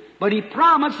disbelieve it. But He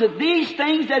promised that these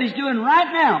things that He's doing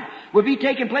right now will be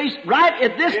taking place right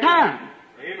at this time.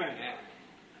 Amen.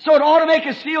 So it ought to make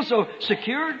us feel so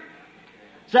secure.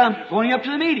 So I'm going up to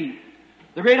the meeting.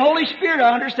 The great Holy Spirit,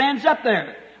 I understand, is up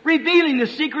there, revealing the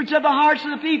secrets of the hearts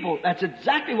of the people. That's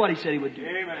exactly what He said He would do.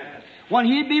 Amen. When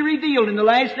He'd be revealed in the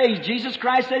last days, Jesus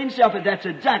Christ said Himself that that's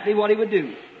exactly what He would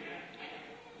do.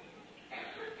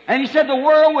 And He said the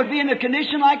world would be in a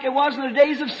condition like it was in the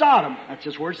days of Sodom. That's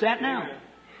just where it's at now.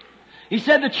 He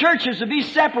said the churches would be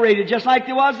separated just like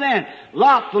they was then.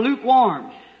 Lot, the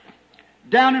lukewarm,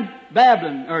 down in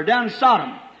Babylon, or down in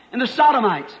Sodom, and the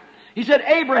Sodomites. He said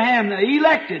Abraham, the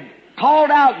elected,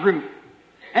 called out group.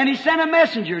 And He sent a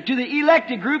messenger to the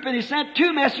elected group, and He sent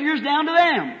 2 messengers down to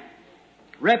them,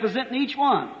 representing each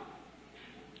one.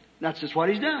 That's just what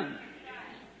He's done.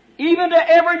 Even to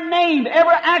every name,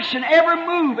 every action, every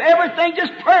move, everything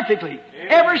just perfectly.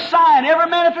 Every sign, every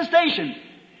manifestation.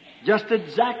 Just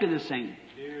exactly the same.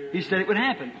 He said it would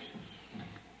happen.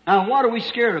 Now what are we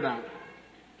scared about?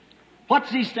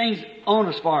 What's these things on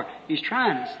us for? He's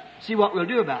trying us. See what we'll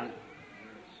do about it.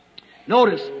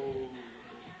 Notice,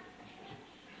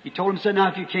 He told him, said,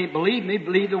 now if you can't believe me,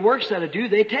 believe the works that I do.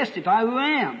 They testify who I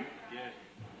am. Yes.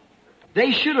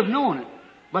 They should have known it,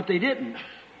 but they didn't.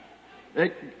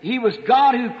 That He was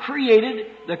God who created,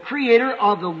 the creator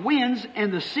of the winds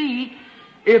and the sea.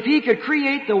 If He could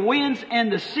create the winds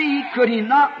and the sea, could He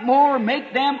not more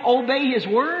make them obey His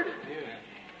word? Yes.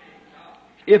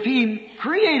 If He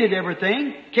created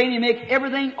everything, can He make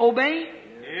everything obey?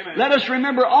 Amen. Let us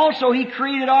remember also He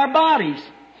created our bodies.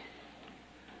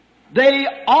 They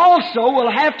also will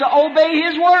have to obey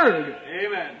His word.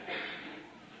 Amen.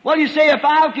 Well, you say, if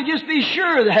I could just be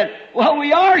sure of that. Well,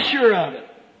 we are sure of it.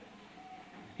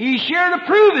 He's sure to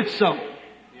prove it so.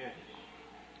 Yes.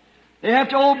 They have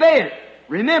to obey it.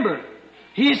 Remember,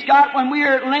 He's got, when we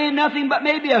are laying nothing but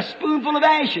maybe a spoonful of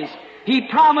ashes, He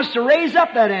promised to raise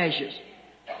up that ashes.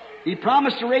 He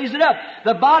promised to raise it up.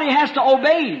 The body has to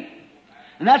obey Him.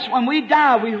 And that's when we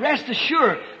die, we rest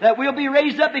assured that we'll be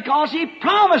raised up because He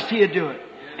promised He'd do it.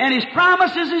 And His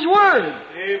promise is His Word.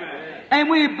 Amen. And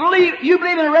we believe, you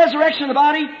believe in the resurrection of the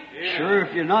body? Yeah. Sure,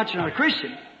 if you're not a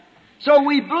Christian. So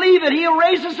we believe that He'll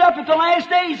raise us up at the last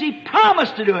days. He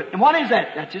promised to do it. And what is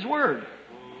that? That's His Word.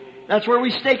 That's where we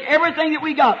stake everything that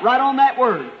we got, right on that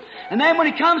Word. And then when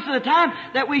it comes to the time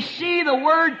that we see the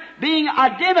Word being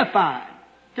identified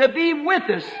to be with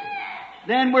us,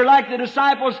 then we're like the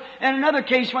disciples in another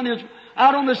case when they're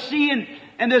out on the sea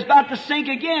and they're about to sink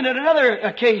again at another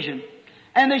occasion.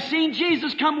 And they seen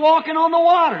Jesus come walking on the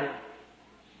water.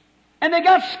 And they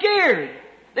got scared.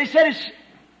 They said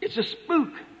it's a spook.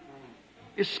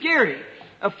 It's scary.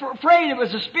 Afraid it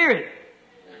was a spirit.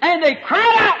 And they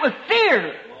cried out with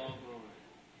fear.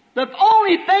 The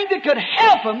only thing that could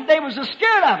help them, they was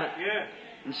scared of it. Yes.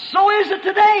 And so is it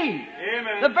today.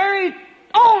 Amen. The very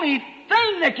only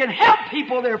thing that can help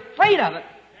people, they're afraid of it.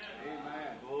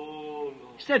 Amen. Oh,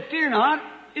 Lord. He said, fear not,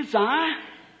 it's I.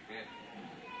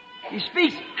 He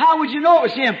speaks. How would you know it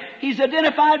was Him? He's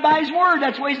identified by His Word.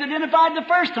 That's why He's identified the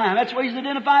first time. That's why He's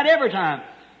identified every time.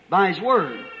 By His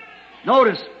Word.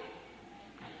 Notice,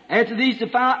 after these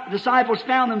disciples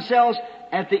found themselves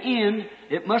at the end,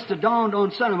 it must have dawned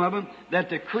on some of them that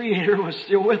the Creator was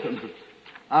still with them.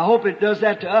 I hope it does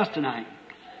that to us tonight.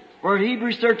 For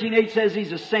Hebrews 13:8 says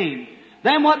He's the same.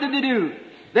 Then what did they do?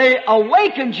 They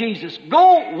awakened Jesus.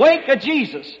 Go wake a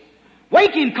Jesus.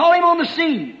 Wake Him. Call Him on the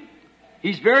scene.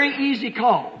 He's very easy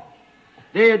called.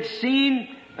 They had seen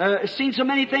so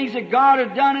many things that God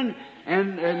had done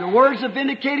and the words of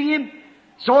vindicating Him.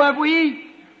 So have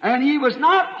we. And He was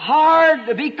not hard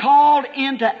to be called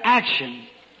into action.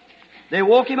 They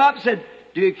woke Him up and said,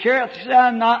 do you care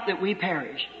not that we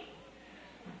perish?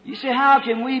 You say, how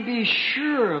can we be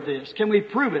sure of this? Can we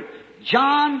prove it?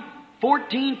 John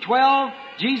 14:12,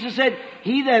 Jesus said,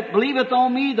 he that believeth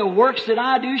on me, the works that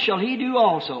I do shall he do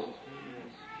also.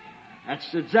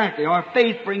 That's exactly our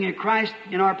faith bringing Christ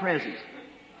in our presence.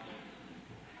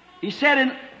 He said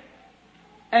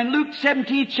in Luke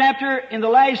 17th chapter, in the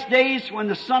last days when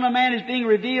the Son of Man is being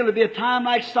revealed, it'll be a time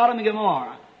like Sodom and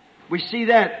Gomorrah. We see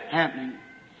that happening.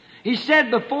 He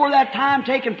said before that time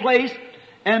taking place,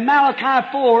 in Malachi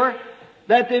 4,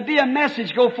 that there'd be a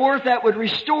message go forth that would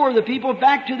restore the people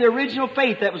back to the original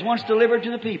faith that was once delivered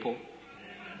to the people.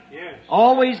 Yes.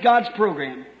 Always God's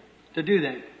program to do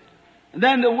that. And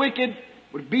then the wicked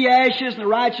would be ashes and the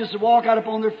righteous would walk out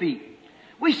upon their feet.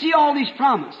 We see all these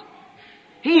promises.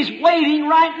 He's waiting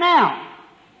right now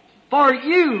for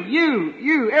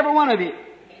you, every one of you,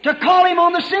 to call Him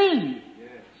on the scene.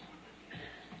 Yes.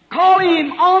 Call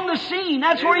Him on the scene.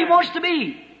 That's where He wants to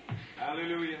be.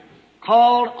 Hallelujah.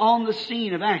 Called on the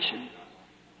scene of action.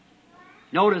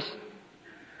 Notice,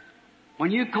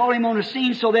 when you call Him on the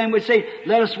scene, so then we say,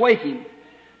 let us wake Him.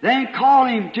 Then call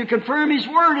Him to confirm His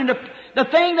Word and the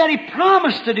thing that He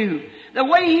promised to do. The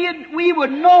way we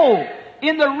would know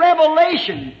in the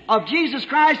revelation of Jesus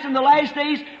Christ in the last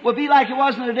days will be like it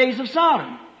was in the days of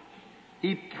Sodom.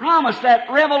 He promised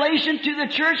that revelation to the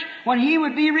church when He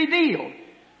would be revealed.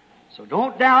 So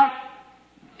don't doubt,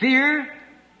 fear.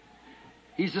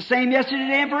 He's the same yesterday,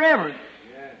 today, and forever.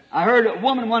 Yes. I heard a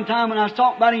woman one time when I was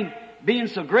talking about Him being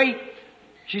so great.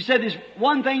 She said, there's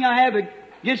one thing I have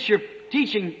against your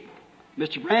teaching,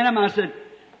 Mr. Branham. I said,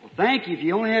 well, thank you if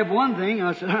you only have one thing.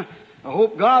 I said, I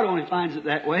hope God only finds it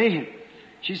that way.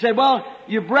 She said, well,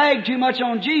 you brag too much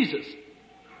on Jesus.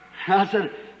 I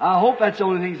said, I hope that's the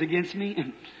only thing's against me.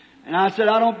 And I said,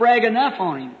 I don't brag enough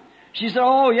on Him. She said,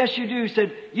 oh, yes you do. She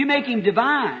said, you make Him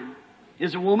divine.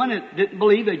 Is a woman that didn't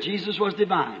believe that Jesus was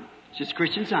divine. It's just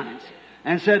Christian Science.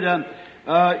 And said,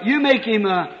 you make Him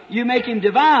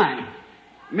divine.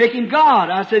 Make Him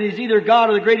God. I said, He's either God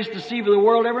or the greatest deceiver the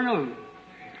world ever knew.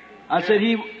 I said,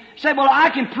 He said, well, I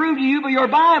can prove to you by your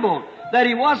Bible that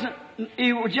He was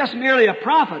just merely a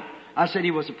prophet. I said,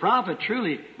 He was a prophet,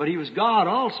 truly, but He was God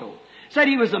also. Said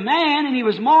He was a man and He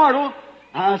was mortal.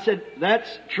 I said,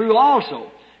 that's true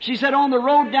also. She said, on the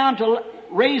road down to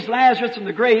raise Lazarus from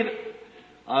the grave,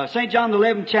 St. John the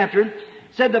 11th chapter,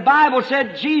 said the Bible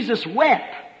said Jesus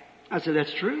wept. I said,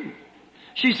 that's true.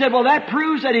 She said, well, that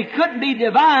proves that He couldn't be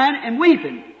divine and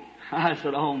weeping. I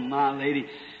said, oh my lady,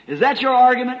 is that your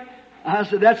argument? I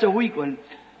said, that's a weak one.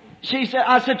 She said,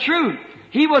 I said, true.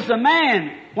 He was a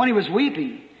man when He was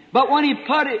weeping. But when He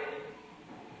put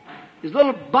his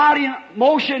little body in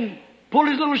motion, pulled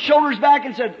his little shoulders back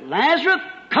and said, Lazarus,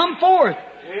 come forth.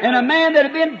 And a man that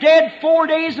had been dead 4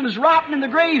 days and was rotting in the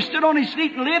grave stood on his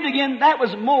feet and lived again. That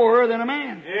was more than a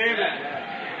man.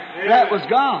 Amen. That was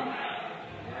God.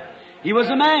 He was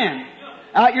a man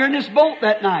out here in this boat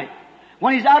that night.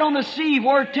 When he's out on the sea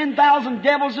where 10,000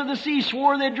 devils of the sea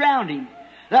swore they'd drowned him.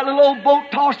 That little old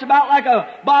boat tossed about like a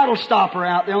bottle stopper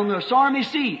out there on the stormy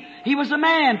sea. He was a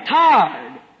man,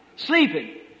 tired,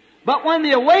 sleeping. But when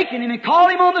they awakened him and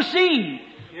called him on the scene,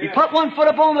 he put one foot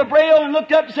up on the brail and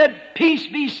looked up and said, "Peace,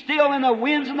 be still," and the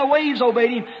winds and the waves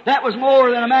obeyed him. That was more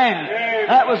than a man.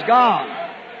 That was God.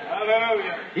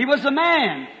 Hallelujah. He was a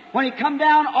man. When he come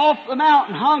down off the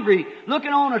mountain hungry,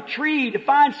 looking on a tree to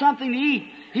find something to eat,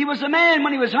 he was a man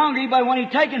when he was hungry, but when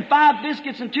he'd taken 5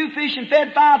 biscuits and 2 fish and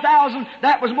fed 5,000,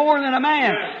 that was more than a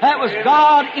man. That was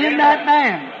God in that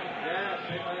man.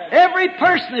 Every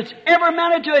person that's ever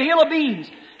mounted to a hill of beans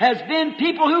has been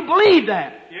people who believe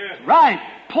that. Right.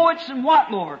 Poets and what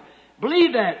more.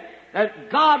 Believe that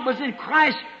God was in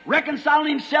Christ reconciling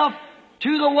Himself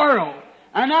to the world.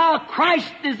 And now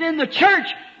Christ is in the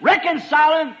church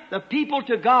reconciling the people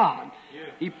to God.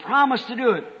 He promised to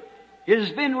do it. It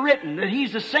has been written that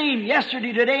He's the same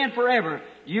yesterday, today, and forever.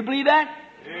 Do you believe that?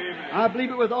 Amen. I believe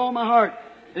it with all my heart.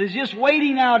 It is just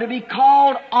waiting now to be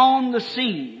called on the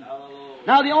scene.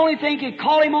 Now the only thing can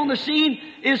call Him on the scene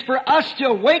is for us to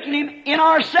awaken Him in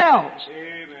ourselves.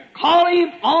 Amen. Call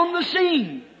Him on the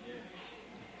scene.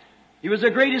 He was the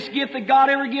greatest gift that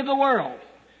God ever gave the world.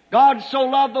 God so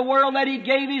loved the world that He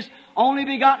gave His only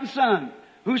begotten Son.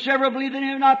 Whosoever believeth in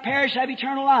Him will not perish, have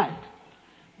eternal life.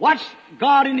 Watch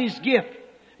God in His gift.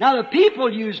 Now the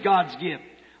people use God's gift.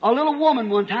 A little woman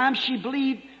one time, she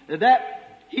believed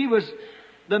that He was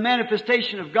the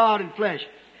manifestation of God in flesh.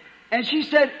 And she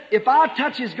said, if I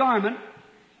touch His garment,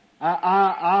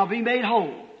 I'll be made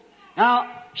whole.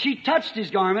 Now, she touched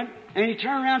His garment, and He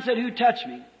turned around and said, who touched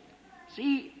me?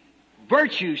 See,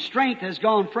 virtue, strength has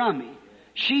gone from me.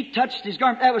 She touched His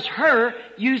garment. That was her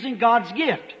using God's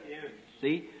gift.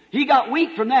 See, He got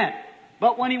weak from that.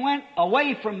 But when He went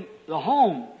away from the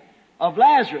home of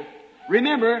Lazarus,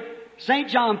 remember, St.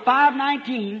 John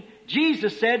 5:19,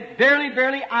 Jesus said, verily,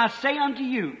 verily, I say unto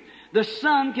you, the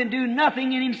Son can do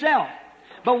nothing in Himself,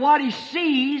 but what He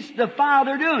sees the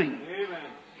Father doing. Amen.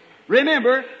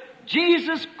 Remember,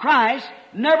 Jesus Christ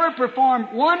never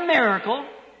performed one miracle,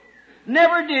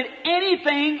 never did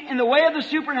anything in the way of the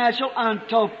supernatural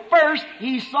until first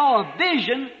He saw a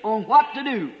vision on what to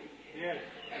do. Yes.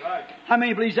 Right. How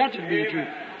many believes that to be Amen. true?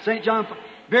 St. John,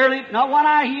 verily, not what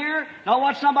I hear, not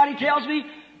what somebody tells me,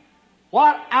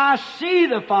 what I see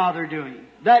the Father doing,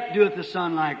 that doeth the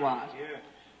Son likewise. Yes.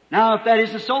 Now, if that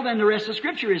isn't so, then the rest of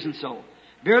Scripture isn't so.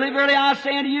 Verily, verily, I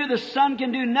say unto you, the Son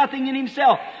can do nothing in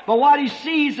Himself, but what He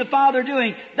sees the Father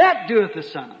doing, that doeth the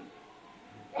Son.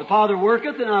 The Father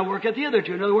worketh, and I worketh the other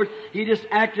two. In other words, He just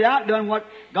acted out, done what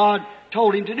God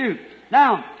told Him to do.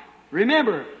 Now,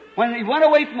 remember, when He went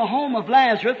away from the home of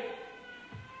Lazarus,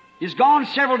 he's gone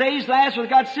several days, Lazarus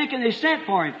got sick, and they sent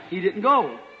for Him. He didn't go.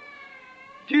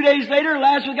 A few days later,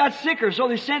 Lazarus got sicker, so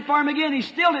they sent for Him again. He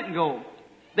still didn't go.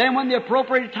 Then when the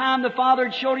appropriate time the Father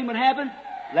had showed Him what happened,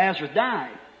 Lazarus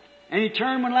died. And He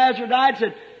turned when Lazarus died and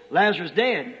said, Lazarus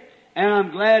dead. And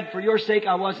I'm glad for your sake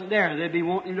I wasn't there. They'd be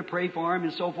wanting to pray for him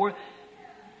and so forth.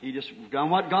 He just done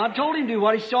what God told him to do,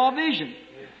 what he saw a vision.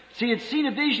 See, he'd seen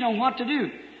a vision on what to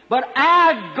do. But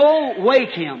I go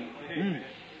wake him.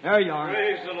 There you are.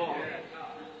 Praise the Lord.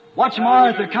 Watch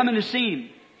Martha coming to see him.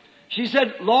 She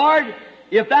said, Lord,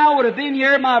 if thou would have been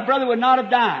here, my brother would not have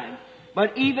died.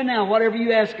 But even now, whatever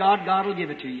you ask God, God will give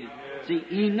it to you. See,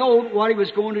 he knew what he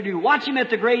was going to do. Watch him at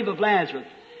the grave of Lazarus.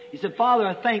 He said, Father,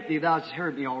 I thank thee, thou hast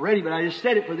heard me already, but I just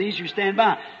said it for these who stand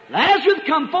by. Lazarus,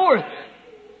 come forth.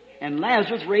 And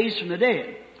Lazarus raised from the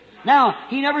dead. Now,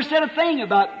 he never said a thing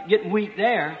about getting weak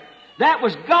there. That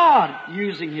was God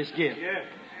using His gift. Yes.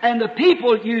 And the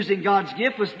people using God's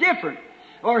gift was different.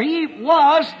 Or He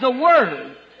was the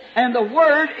Word. And the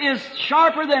Word is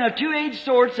sharper than a two-edged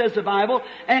sword, says the Bible,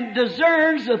 and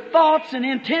discerns the thoughts and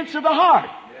intents of the heart.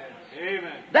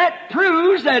 Amen. That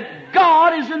proves that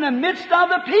God is in the midst of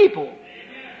the people.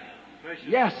 Precious.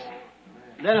 Yes,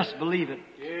 let us believe it.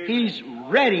 Amen. He's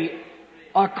ready,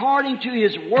 according to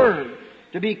His Word,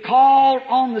 to be called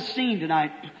on the scene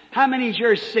tonight. How many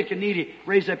here are sick and needy?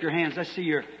 Raise up your hands. Let's see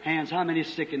your hands. How many is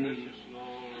sick and needy?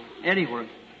 Anywhere.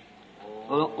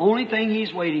 Well, the only thing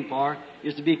He's waiting for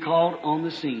is to be called on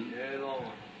the scene.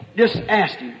 Just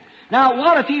ask Him. Now,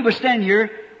 what if He was standing here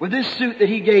with this suit that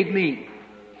He gave me?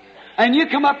 And you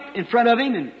come up in front of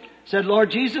Him and said,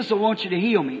 Lord Jesus, I want you to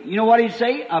heal me. You know what He'd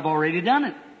say? I've already done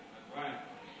it.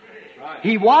 Right.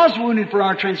 He was wounded for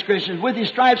our transgressions. With His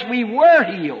stripes we were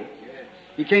healed.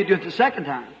 He can't do it the second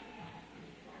time.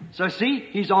 So see,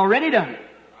 He's already done it.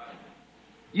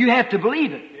 You have to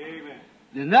believe it. Amen.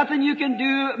 There's nothing you can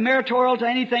do meritorial to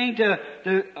anything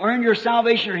to earn your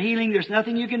salvation or healing. There's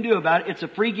nothing you can do about it. It's a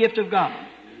free gift of God.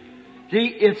 See,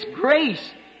 it's grace,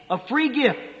 a free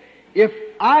gift. If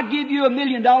I give you $1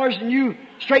 million and you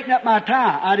straighten up my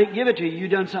tie, I didn't give it to you. You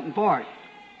done something for it.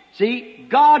 See,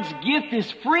 God's gift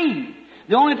is free.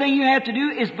 The only thing you have to do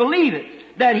is believe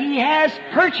it, that He has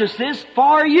purchased this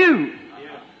for you.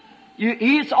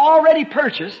 It's already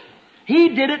purchased. He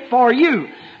did it for you.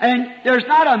 And there's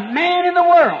not a man in the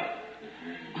world.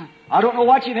 I don't know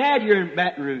what you've had here in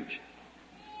Baton Rouge.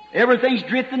 Everything's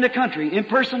drifting the country.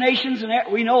 Impersonations, and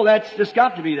that, we know that's just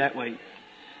got to be that way.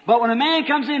 But when a man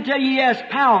comes in and tells you he has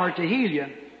power to heal you,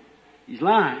 he's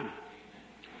lying.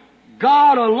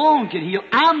 God alone can heal.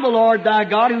 I'm the Lord thy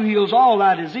God who heals all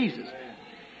thy diseases.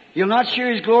 He'll not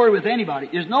share His glory with anybody.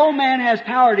 There's no man has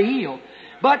power to heal.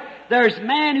 But there's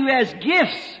man who has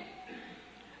gifts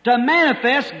to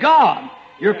manifest God.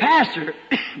 Your pastor,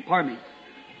 pardon me,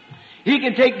 he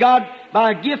can take God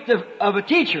by a gift of a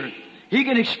teacher. He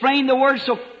can explain the Word,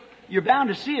 so you're bound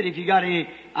to see it. If you got any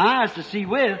eyes to see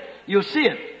with, you'll see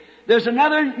it. There's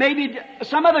another, maybe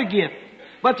some other gift.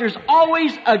 But there's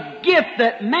always a gift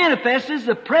that manifests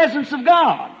the presence of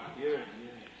God.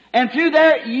 And through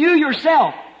there, you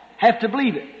yourself have to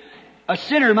believe it. A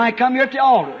sinner might come here at the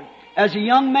altar as a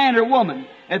young man or woman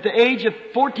at the age of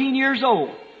 14 years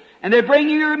old. And they bring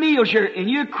you your meal shirt and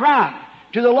you cry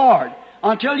to the Lord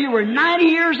until you were 90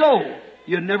 years old.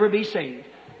 You'd never be saved.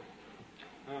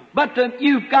 But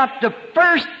you've got to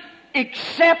first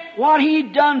accept what He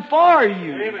done for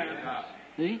you. Amen.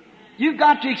 See? You've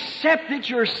got to accept it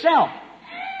yourself.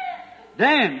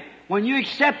 Then, when you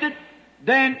accept it,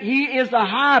 then He is the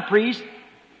high priest,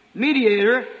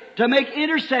 mediator, to make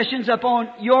intercessions upon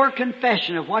your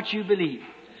confession of what you believe.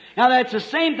 Now that's the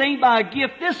same thing by a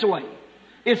gift this way.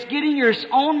 It's getting your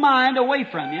own mind away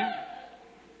from you.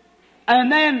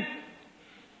 And then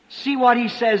see what He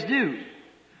says do.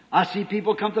 I see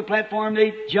people come to the platform,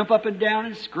 they jump up and down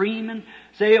and scream and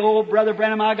say, "Oh, Brother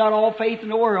Branham, I got all faith in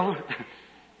the world."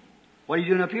 What are you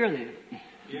doing up here then?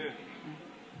 Yeah.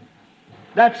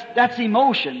 That's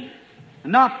emotion,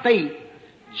 not faith.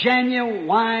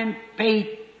 Genuine faith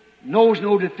knows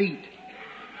no defeat.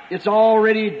 It's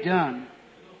already done.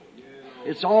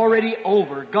 It's already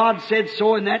over. God said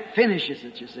so, and that finishes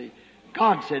it, you see.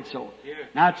 God said so. Yeah.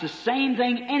 Now, it's the same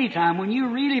thing anytime. When you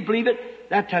really believe it,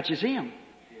 that touches Him.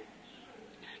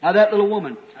 Now, that little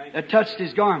woman that touched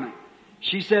His garment,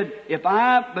 she said, "If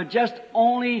I but just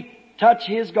only touch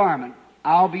His garment,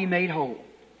 I'll be made whole."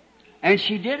 And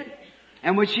she did it.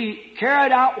 And when she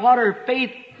carried out what her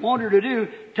faith wanted her to do,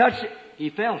 touched it, He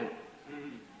felt it.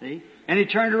 See? And He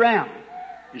turned around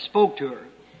and spoke to her.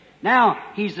 Now,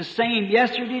 He's the same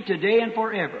yesterday, today, and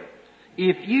forever.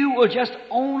 If you will just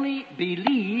only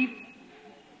believe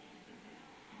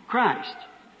Christ,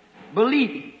 believe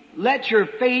Him, let your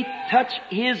faith touch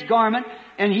His garment,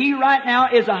 and He right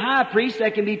now is a high priest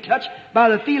that can be touched by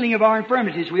the feeling of our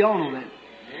infirmities. We all know that.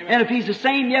 And if He's the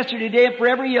same yesterday, today, and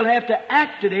forever, He'll have to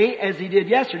act today as He did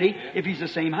yesterday if He's the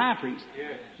same high priest.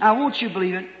 Now, won't you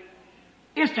believe it?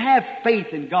 It's to have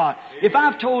faith in God. If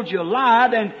I've told you a lie,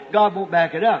 then God won't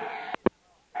back it up.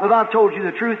 If I've told you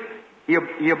the truth,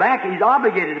 He'll back it. He's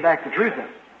obligated to back the truth up.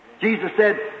 Jesus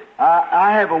said,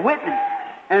 I have a witness,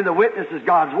 and the witness is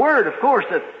God's Word, of course.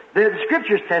 The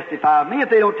Scriptures testify of me. If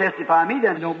they don't testify of me,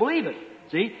 then don't believe it.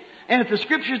 See? And if the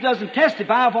Scriptures doesn't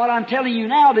testify of what I'm telling you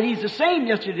now, that He's the same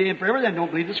yesterday and forever, then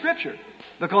don't believe the Scripture.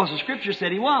 Because the Scripture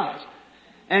said He was.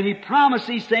 And He promised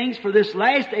these things for this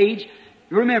last age.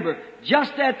 Remember,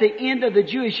 just at the end of the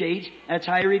Jewish age, that's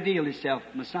how He revealed Himself,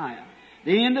 Messiah.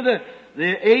 The end of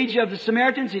the age of the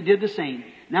Samaritans, He did the same.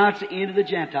 Now it's the end of the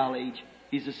Gentile age.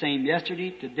 He's the same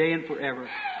yesterday, today, and forever.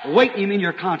 Awaken Him in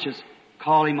your conscience.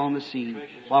 Call Him on the scene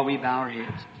while we bow our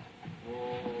heads.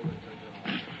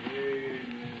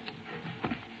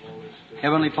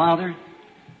 Heavenly Father,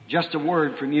 just a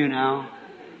word from You now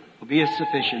will be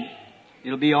sufficient.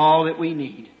 It'll be all that we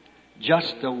need.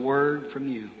 Just a word from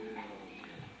You.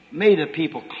 May the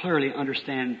people clearly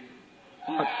understand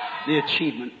what the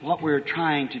achievement, what we're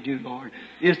trying to do, Lord,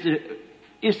 is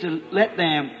to let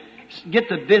them get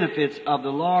the benefits of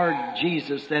the Lord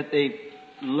Jesus that they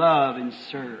love and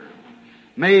serve.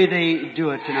 May they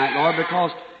do it tonight, Lord,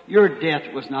 because Your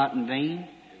death was not in vain.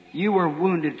 You were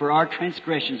wounded for our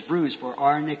transgressions, bruised for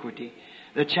our iniquity.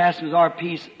 The chastisement of our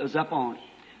peace is upon it,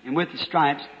 and with the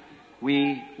stripes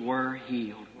we were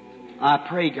healed. I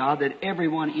pray, God, that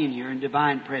everyone in here in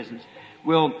divine presence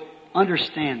will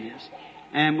understand this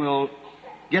and will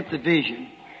get the vision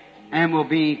and will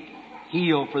be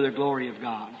healed for the glory of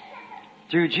God.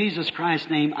 Through Jesus Christ's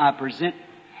name, I present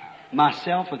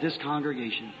myself with this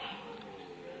congregation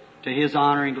to His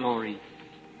honor and glory.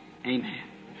 Amen.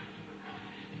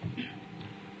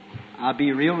 I'll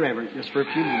be real reverent just for a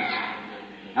few minutes.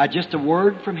 Now, just a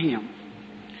word from Him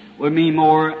would mean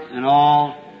more than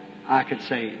all I could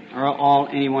say, or all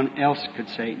anyone else could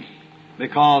say,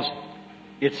 because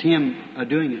it's Him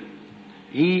doing it.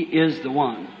 He is the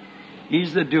one.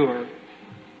 He's the doer.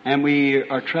 And we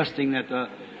are trusting that the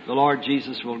Lord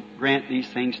Jesus will grant these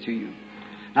things to you.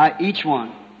 Now, each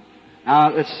one.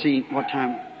 Now, let's see what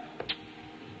time.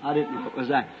 I didn't know it was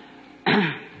that.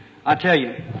 I tell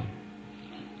you,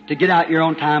 to get out your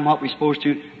own time, what we're supposed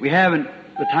to, we haven't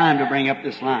the time to bring up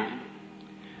this line.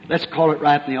 Let's call it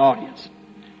right in the audience.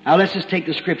 Now, let's just take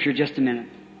the Scripture just a minute.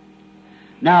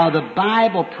 Now, the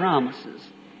Bible promises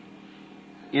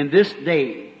in this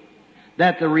day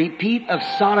that the repeat of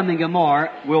Sodom and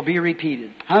Gomorrah will be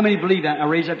repeated. How many believe that? Now,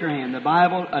 raise up your hand. The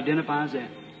Bible identifies that.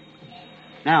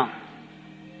 Now,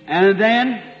 and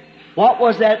then, what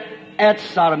was that at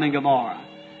Sodom and Gomorrah?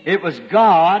 It was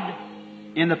God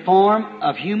in the form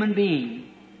of human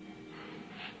being.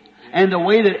 And the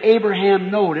way that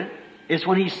Abraham knowed it is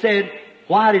when he said,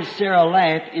 why did Sarah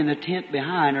laugh in the tent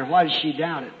behind her? Why did she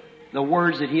doubt it? The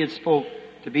words that he had spoke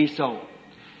to be so.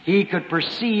 He could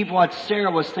perceive what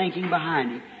Sarah was thinking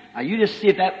behind him. Now you just see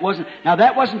if that wasn't, now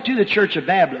that wasn't to the church of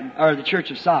Babylon, or the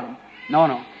church of Sodom.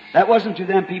 No. That wasn't to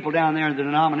them people down there in the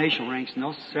denominational ranks.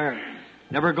 No, sir.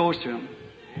 Never goes to them.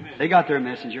 Amen. They got their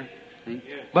messenger. See?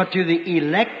 Yes. But to the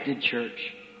elected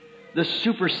church, the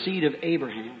super seed of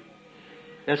Abraham,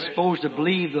 that's supposed to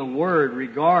believe the Word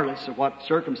regardless of what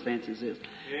circumstances is.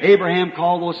 Abraham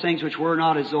called those things which were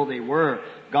not as though they were.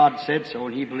 God said so,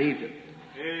 and he believed it.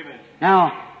 Amen.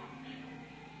 Now,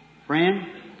 friend,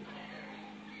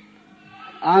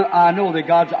 I know that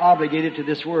God's obligated to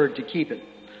this Word to keep it.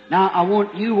 Now, I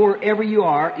want you, wherever you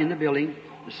are in the building,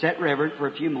 to set reverent for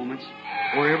a few moments,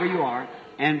 wherever you are,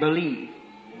 and believe.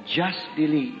 Just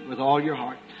believe with all your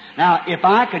heart. Now, if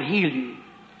I could heal you,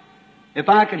 if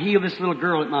I could heal this little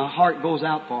girl that my heart goes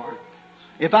out for her,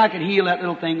 if I could heal that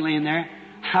little thing laying there,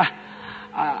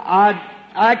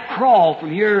 I'd crawl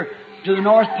from here to the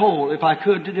North Pole if I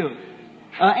could to do it.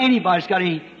 Anybody's got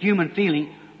any human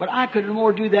feeling, but I could no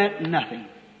more do that than nothing.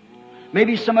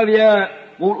 Maybe some of you there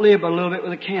won't live but a little bit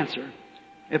with a cancer.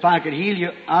 If I could heal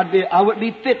you, I wouldn't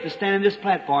be fit to stand on this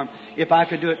platform if I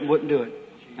could do it and wouldn't do it.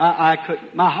 I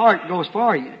could. My heart goes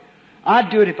for you.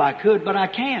 I'd do it if I could, but I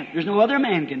can't. There's no other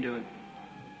man can do it.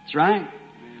 That's right.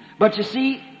 But you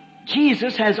see,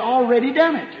 Jesus has already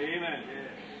done it.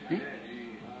 Amen.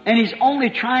 And He's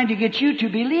only trying to get you to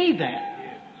believe that.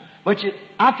 But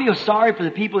I feel sorry for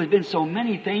the people. There's been so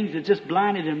many things that just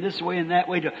blinded them this way and that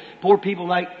way to poor people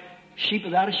like sheep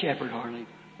without a shepherd hardly.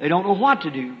 They don't know what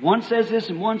to do. One says this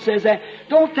and one says that.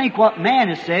 Don't think what man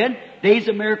has said. Days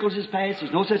of miracles is past.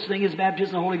 There's no such thing as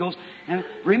baptism of the Holy Ghost. And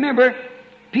remember,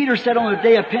 Peter said on the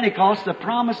day of Pentecost, the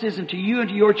promise is unto you and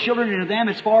to your children and to them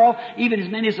as far off, even as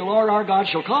many as the Lord our God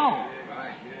shall call.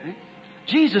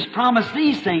 Jesus promised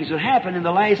these things would happen in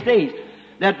the last days.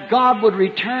 That God would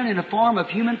return in the form of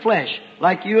human flesh,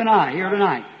 like you and I here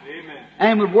tonight. Amen.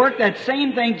 And would work that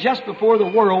same thing just before the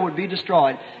world would be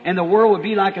destroyed. And the world would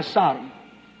be like a Sodom.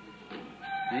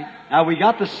 See? Now we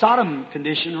got the Sodom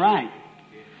condition right.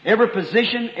 Every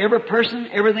position, every person,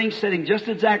 everything's sitting just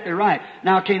exactly right.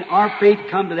 Now can our faith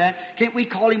come to that? Can't we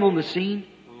call Him on the scene?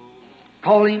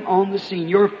 Call Him on the scene.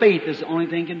 Your faith is the only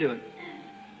thing can do it.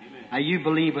 Now you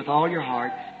believe with all your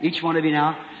heart, each one of you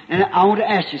now. And I want to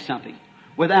ask you something.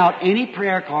 Without any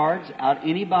prayer cards, without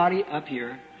anybody up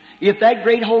here, if that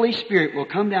great Holy Spirit will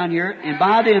come down here and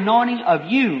by the anointing of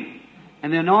you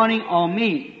and the anointing on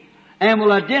me, and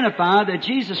will identify that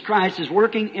Jesus Christ is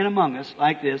working in among us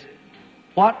like this,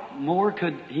 what more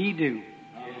could He do?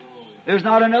 There's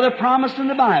not another promise in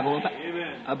the Bible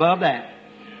above that.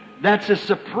 That's a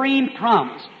supreme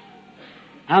promise.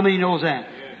 How many knows that?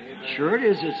 Sure it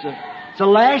is. It's the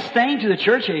last thing to the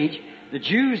church age. The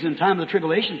Jews in the time of the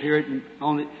tribulation period,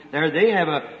 they have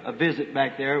a visit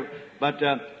back there, but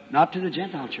not to the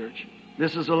Gentile church.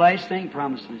 This is the last thing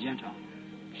promised to the Gentile.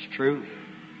 It's true.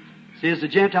 See, as the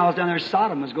Gentiles down there,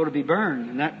 Sodom was going to be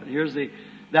burned, and here's the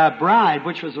bride,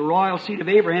 which was the royal seed of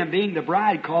Abraham, being the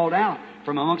bride called out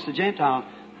from amongst the Gentiles.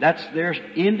 That's their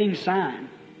ending sign.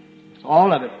 It's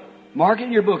all of it. Mark it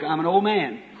in your book. I'm an old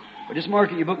man. But just mark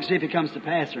it in your book and see if it comes to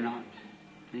pass or not.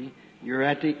 See? You're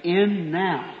at the end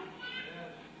now.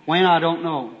 When, I don't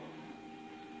know.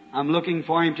 I'm looking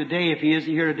for Him today. If He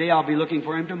isn't here today, I'll be looking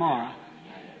for Him tomorrow.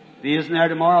 If He isn't there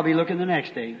tomorrow, I'll be looking the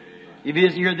next day. If He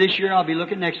isn't here this year, I'll be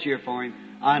looking next year for Him.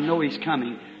 I know He's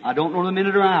coming. I don't know the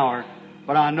minute or hour, but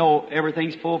But I know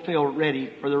everything's fulfilled,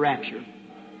 ready for the rapture.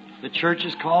 The church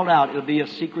is called out. It'll be a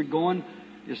secret going,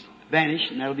 just vanish,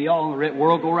 and that'll be all. The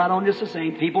world go right on just the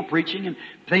same. People preaching and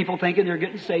people thinking they're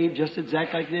getting saved just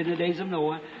exactly like they did in the days of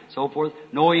Noah, so forth.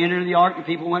 Noah entered the ark and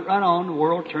people went right on. The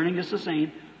world turning just the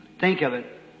same. Think of it.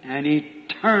 And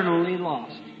eternally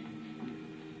lost.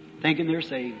 Thinking they're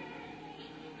saved.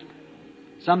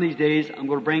 Some of these days, I'm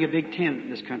going to bring a big tent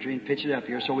in this country and pitch it up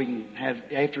here so we can have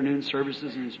afternoon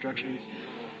services and instructions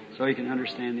so you can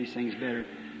understand these things better.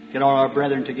 Get all our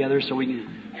brethren together so we can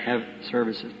have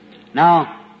services.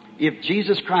 Now, if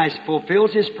Jesus Christ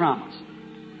fulfills His promise,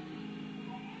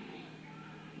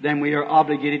 then we are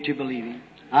obligated to believe Him.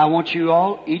 I want you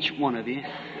all, each one of you,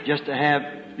 just to have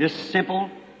this simple,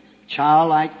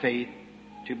 childlike faith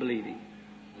to believe Him.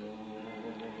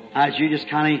 As you just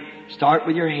kind of start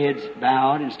with your heads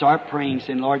bowed and start praying,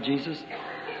 saying, Lord Jesus,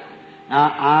 now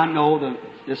I know that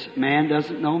this man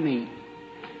doesn't know me.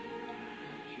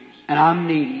 And I'm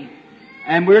needy.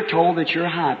 And we're told that you're a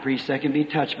high priest that can be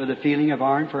touched by the feeling of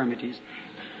our infirmities.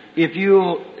 If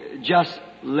you'll just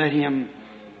let Him,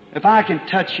 if I can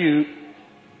touch you,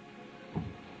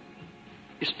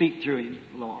 speak through Him,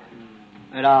 Lord.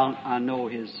 That I know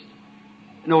it's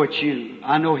you.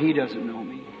 I know He doesn't know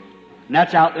me. And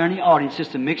that's out there in the audience,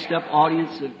 just a mixed up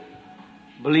audience of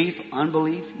belief,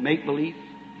 unbelief, make-believe,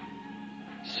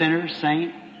 sinner,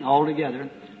 saint, all together.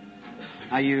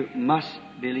 Now you must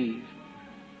believe.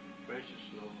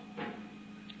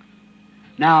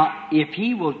 Now, if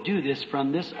He will do this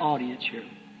from this audience here,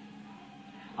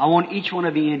 I want each one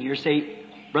of you in here say,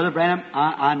 Brother Branham,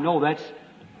 I know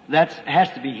that has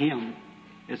to be Him.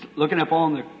 It's looking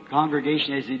upon the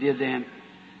congregation as He did then.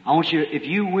 I want you, if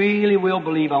you really will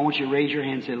believe, I want you to raise your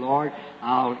hand and say, Lord,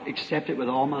 I'll accept it with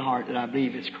all my heart that I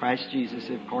believe it's Christ Jesus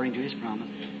according to His promise.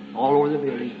 All over the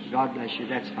building. God bless you.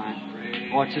 That's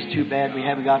fine. Oh, it's just too bad we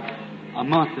haven't got a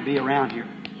month to be around here.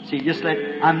 See,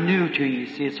 I'm new to you.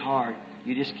 See, it's hard.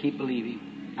 You just keep believing.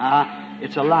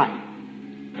 It's a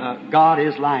light. God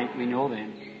is light. We know that.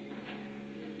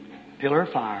 Pillar of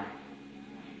fire.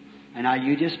 And now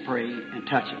you just pray and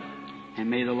touch it. And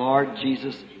may the Lord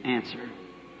Jesus answer.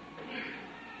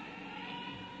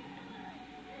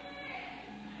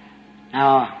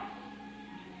 Now,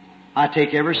 I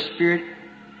take every spirit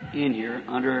in here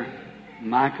under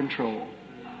my control.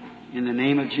 In the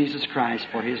name of Jesus Christ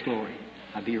for His glory.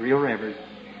 I be real reverent.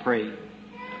 Pray.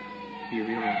 Be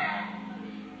real reverent.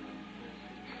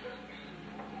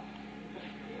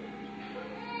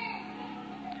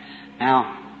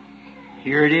 Now,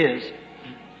 here it is.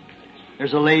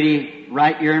 There's a lady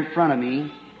right here in front of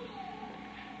me.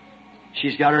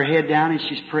 She's got her head down and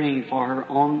she's praying for her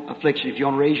own affliction. If you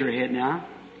want to raise your head now.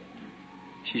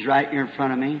 She's right here in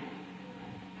front of me.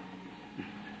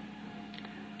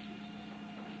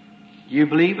 You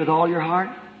believe with all your heart?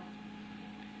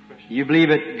 You believe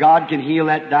that God can heal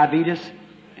that diabetes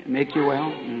and make you well?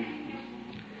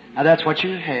 Now that's what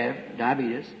you have,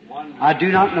 diabetes. I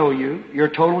do not know you. You're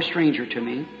a total stranger to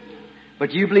me.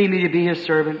 But you believe me to be His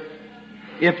servant?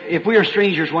 If we are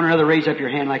strangers, one another, raise up your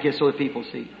hand like this so the people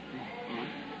see.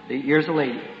 Here's a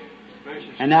lady.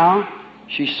 And now,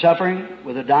 she's suffering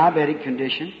with a diabetic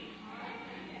condition.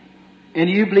 And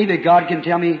you believe that God can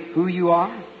tell me who you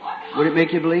are? Would it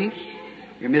make you believe?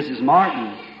 You're Mrs.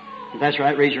 Martin. If that's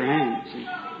right, raise your hand. See?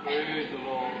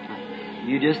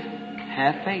 You just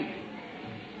have faith.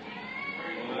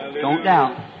 Don't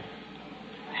doubt.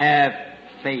 Have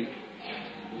faith.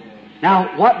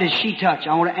 Now, what did she touch?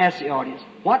 I want to ask the audience.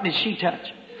 What did she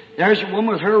touch? There's a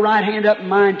woman with her right hand up in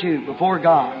mine too, before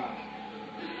God.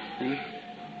 See?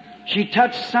 She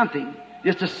touched something.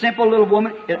 Just a simple little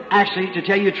woman. Actually, to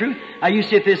tell you the truth, I used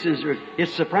to see if this is her. It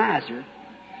surprised her.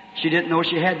 She didn't know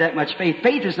she had that much faith.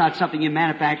 Faith is not something you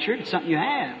manufacture. It's something you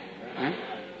have. Right?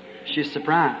 She's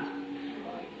surprised.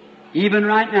 Even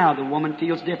right now, the woman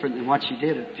feels different than what she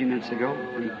did a few minutes ago.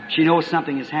 She knows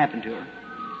something has happened to her.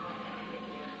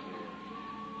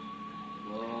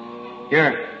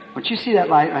 Here, don't you see that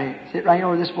light right here? Sit right here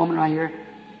over this woman right here.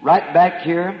 Right back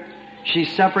here.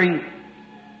 She's suffering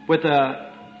with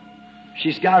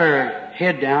she's got her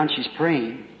head down, she's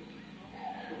praying.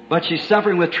 But she's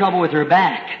suffering with trouble with her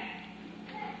back.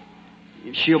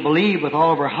 If she'll believe with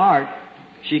all of her heart,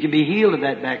 she can be healed of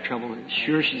that back trouble.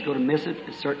 Sure, she's going to miss it,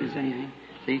 as certain as anything.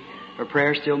 See, her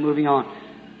prayer's still moving on.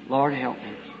 Lord, help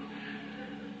me.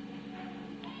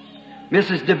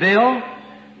 Mrs. DeVille,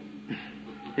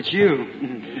 it's you.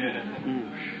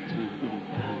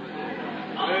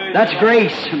 That's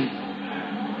grace.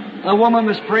 The woman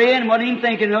was praying, wasn't even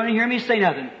thinking, didn't hear me say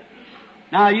nothing.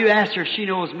 Now you asked her if she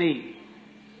knows me.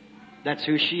 That's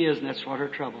who she is, and that's what her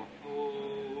trouble.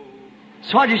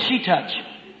 So what does she touch?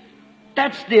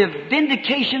 That's the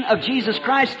vindication of Jesus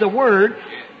Christ. The Word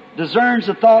discerns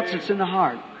the thoughts that's in the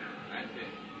heart.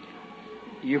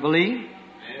 You believe?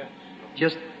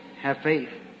 Just have faith.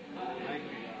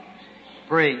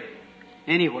 Pray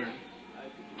anywhere.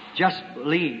 Just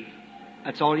believe.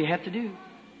 That's all you have to do.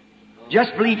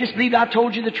 Just believe. Just believe I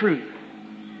told you the truth.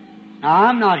 Now,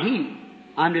 I'm not He.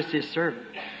 I'm just His servant.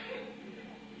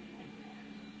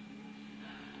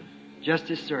 Just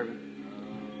His servant.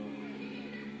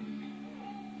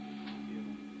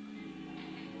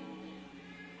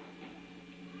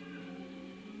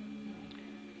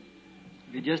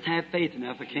 If you just have faith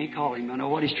enough, I can't call Him. I know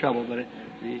what He's trouble, but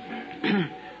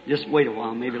just wait a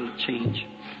while. Maybe it'll change.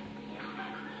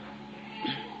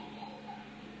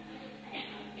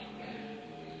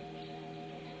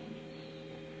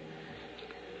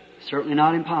 Certainly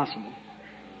not impossible.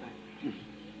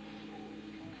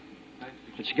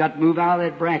 But you got to move out of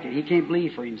that bracket. He can't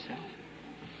believe for himself.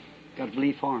 Got to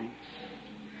believe for him.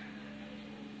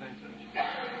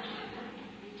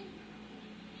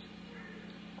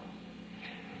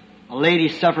 A lady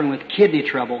suffering with kidney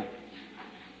trouble.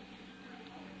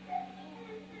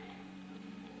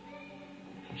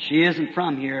 She isn't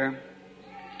from here.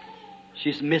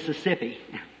 She's from Mississippi.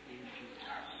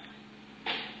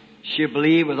 She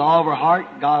believed with all of her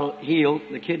heart God will heal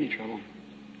the kidney trouble.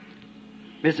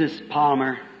 Mrs.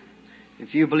 Palmer,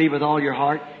 if you believe with all your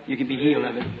heart, you can be healed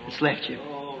of it. It's left you.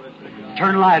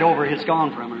 Turn the light over. It's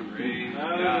gone from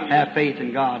her. Have faith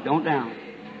in God. Don't doubt.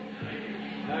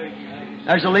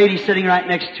 There's a lady sitting right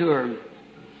next to her.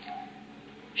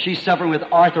 She's suffering with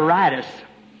arthritis.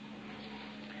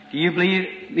 Do you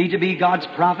believe me to be God's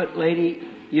prophet, lady?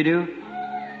 You do?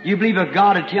 You believe if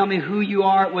God would tell me who you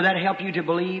are, will that help you to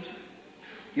believe?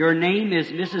 Your name is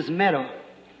Mrs. Meadow.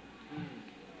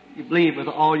 You believe with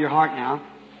all your heart now,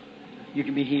 you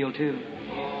can be healed too.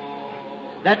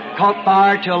 That caught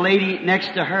fire to a lady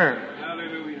next to her.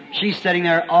 She's sitting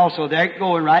there also. They're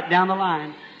going right down the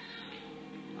line.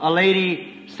 A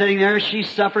lady sitting there, she's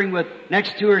suffering with,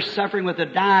 next to her, suffering with a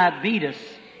diabetes,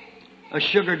 a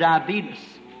sugar diabetes.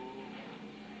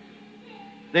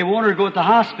 They want her to go to the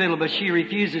hospital, but she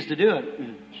refuses to do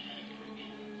it.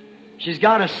 She's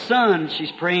got a son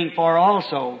she's praying for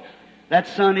also. That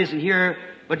son isn't here,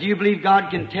 but do you believe God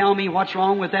can tell me what's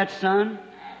wrong with that son?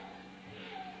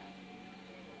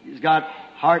 He's got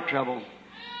heart trouble.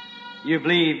 You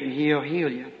believe and He'll heal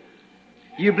you.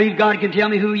 You believe God can tell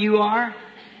me who you are?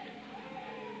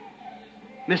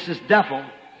 Mrs. Duffel.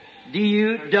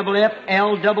 D-U-F-F-L-E-E.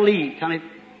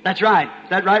 That's right. Is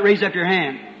that right? Raise up your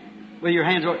hand. With your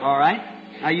hands, all right.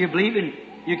 Now you believe and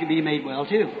you can be made well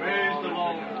too. Praise the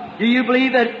Lord. Do you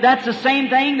believe that that's the same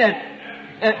thing that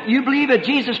you believe that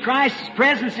Jesus Christ's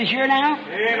presence is here now?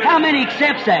 Amen. How many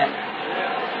accepts that?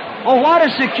 Oh, what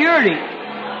a security.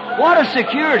 What a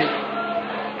security.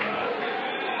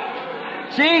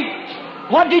 See,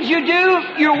 what did you do?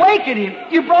 You awakened him.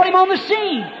 You brought him on the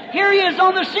scene. Here he is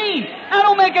on the scene. I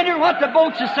don't make any difference what the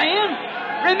boats are saying.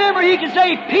 Remember, he can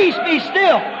say, peace, be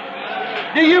still.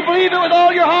 Do you believe it with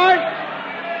all your heart?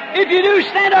 If you do,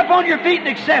 stand up on your feet and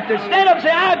accept it. Stand up and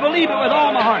say, I believe it with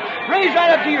all my heart. Raise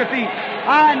right up to your feet.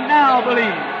 I now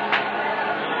believe.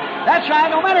 That's right.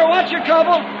 No matter what your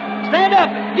trouble, stand up.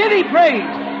 Give Him praise.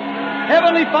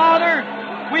 Heavenly Father,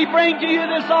 we bring to you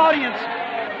this audience.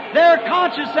 They're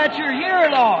conscious that you're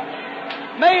here, Lord.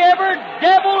 May every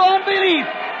devil unbelief,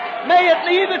 may it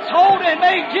leave its hold, and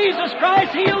may Jesus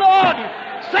Christ heal the audience.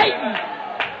 Satan,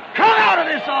 come out of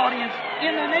this audience.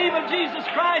 In the name of Jesus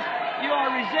Christ, you are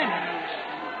resented.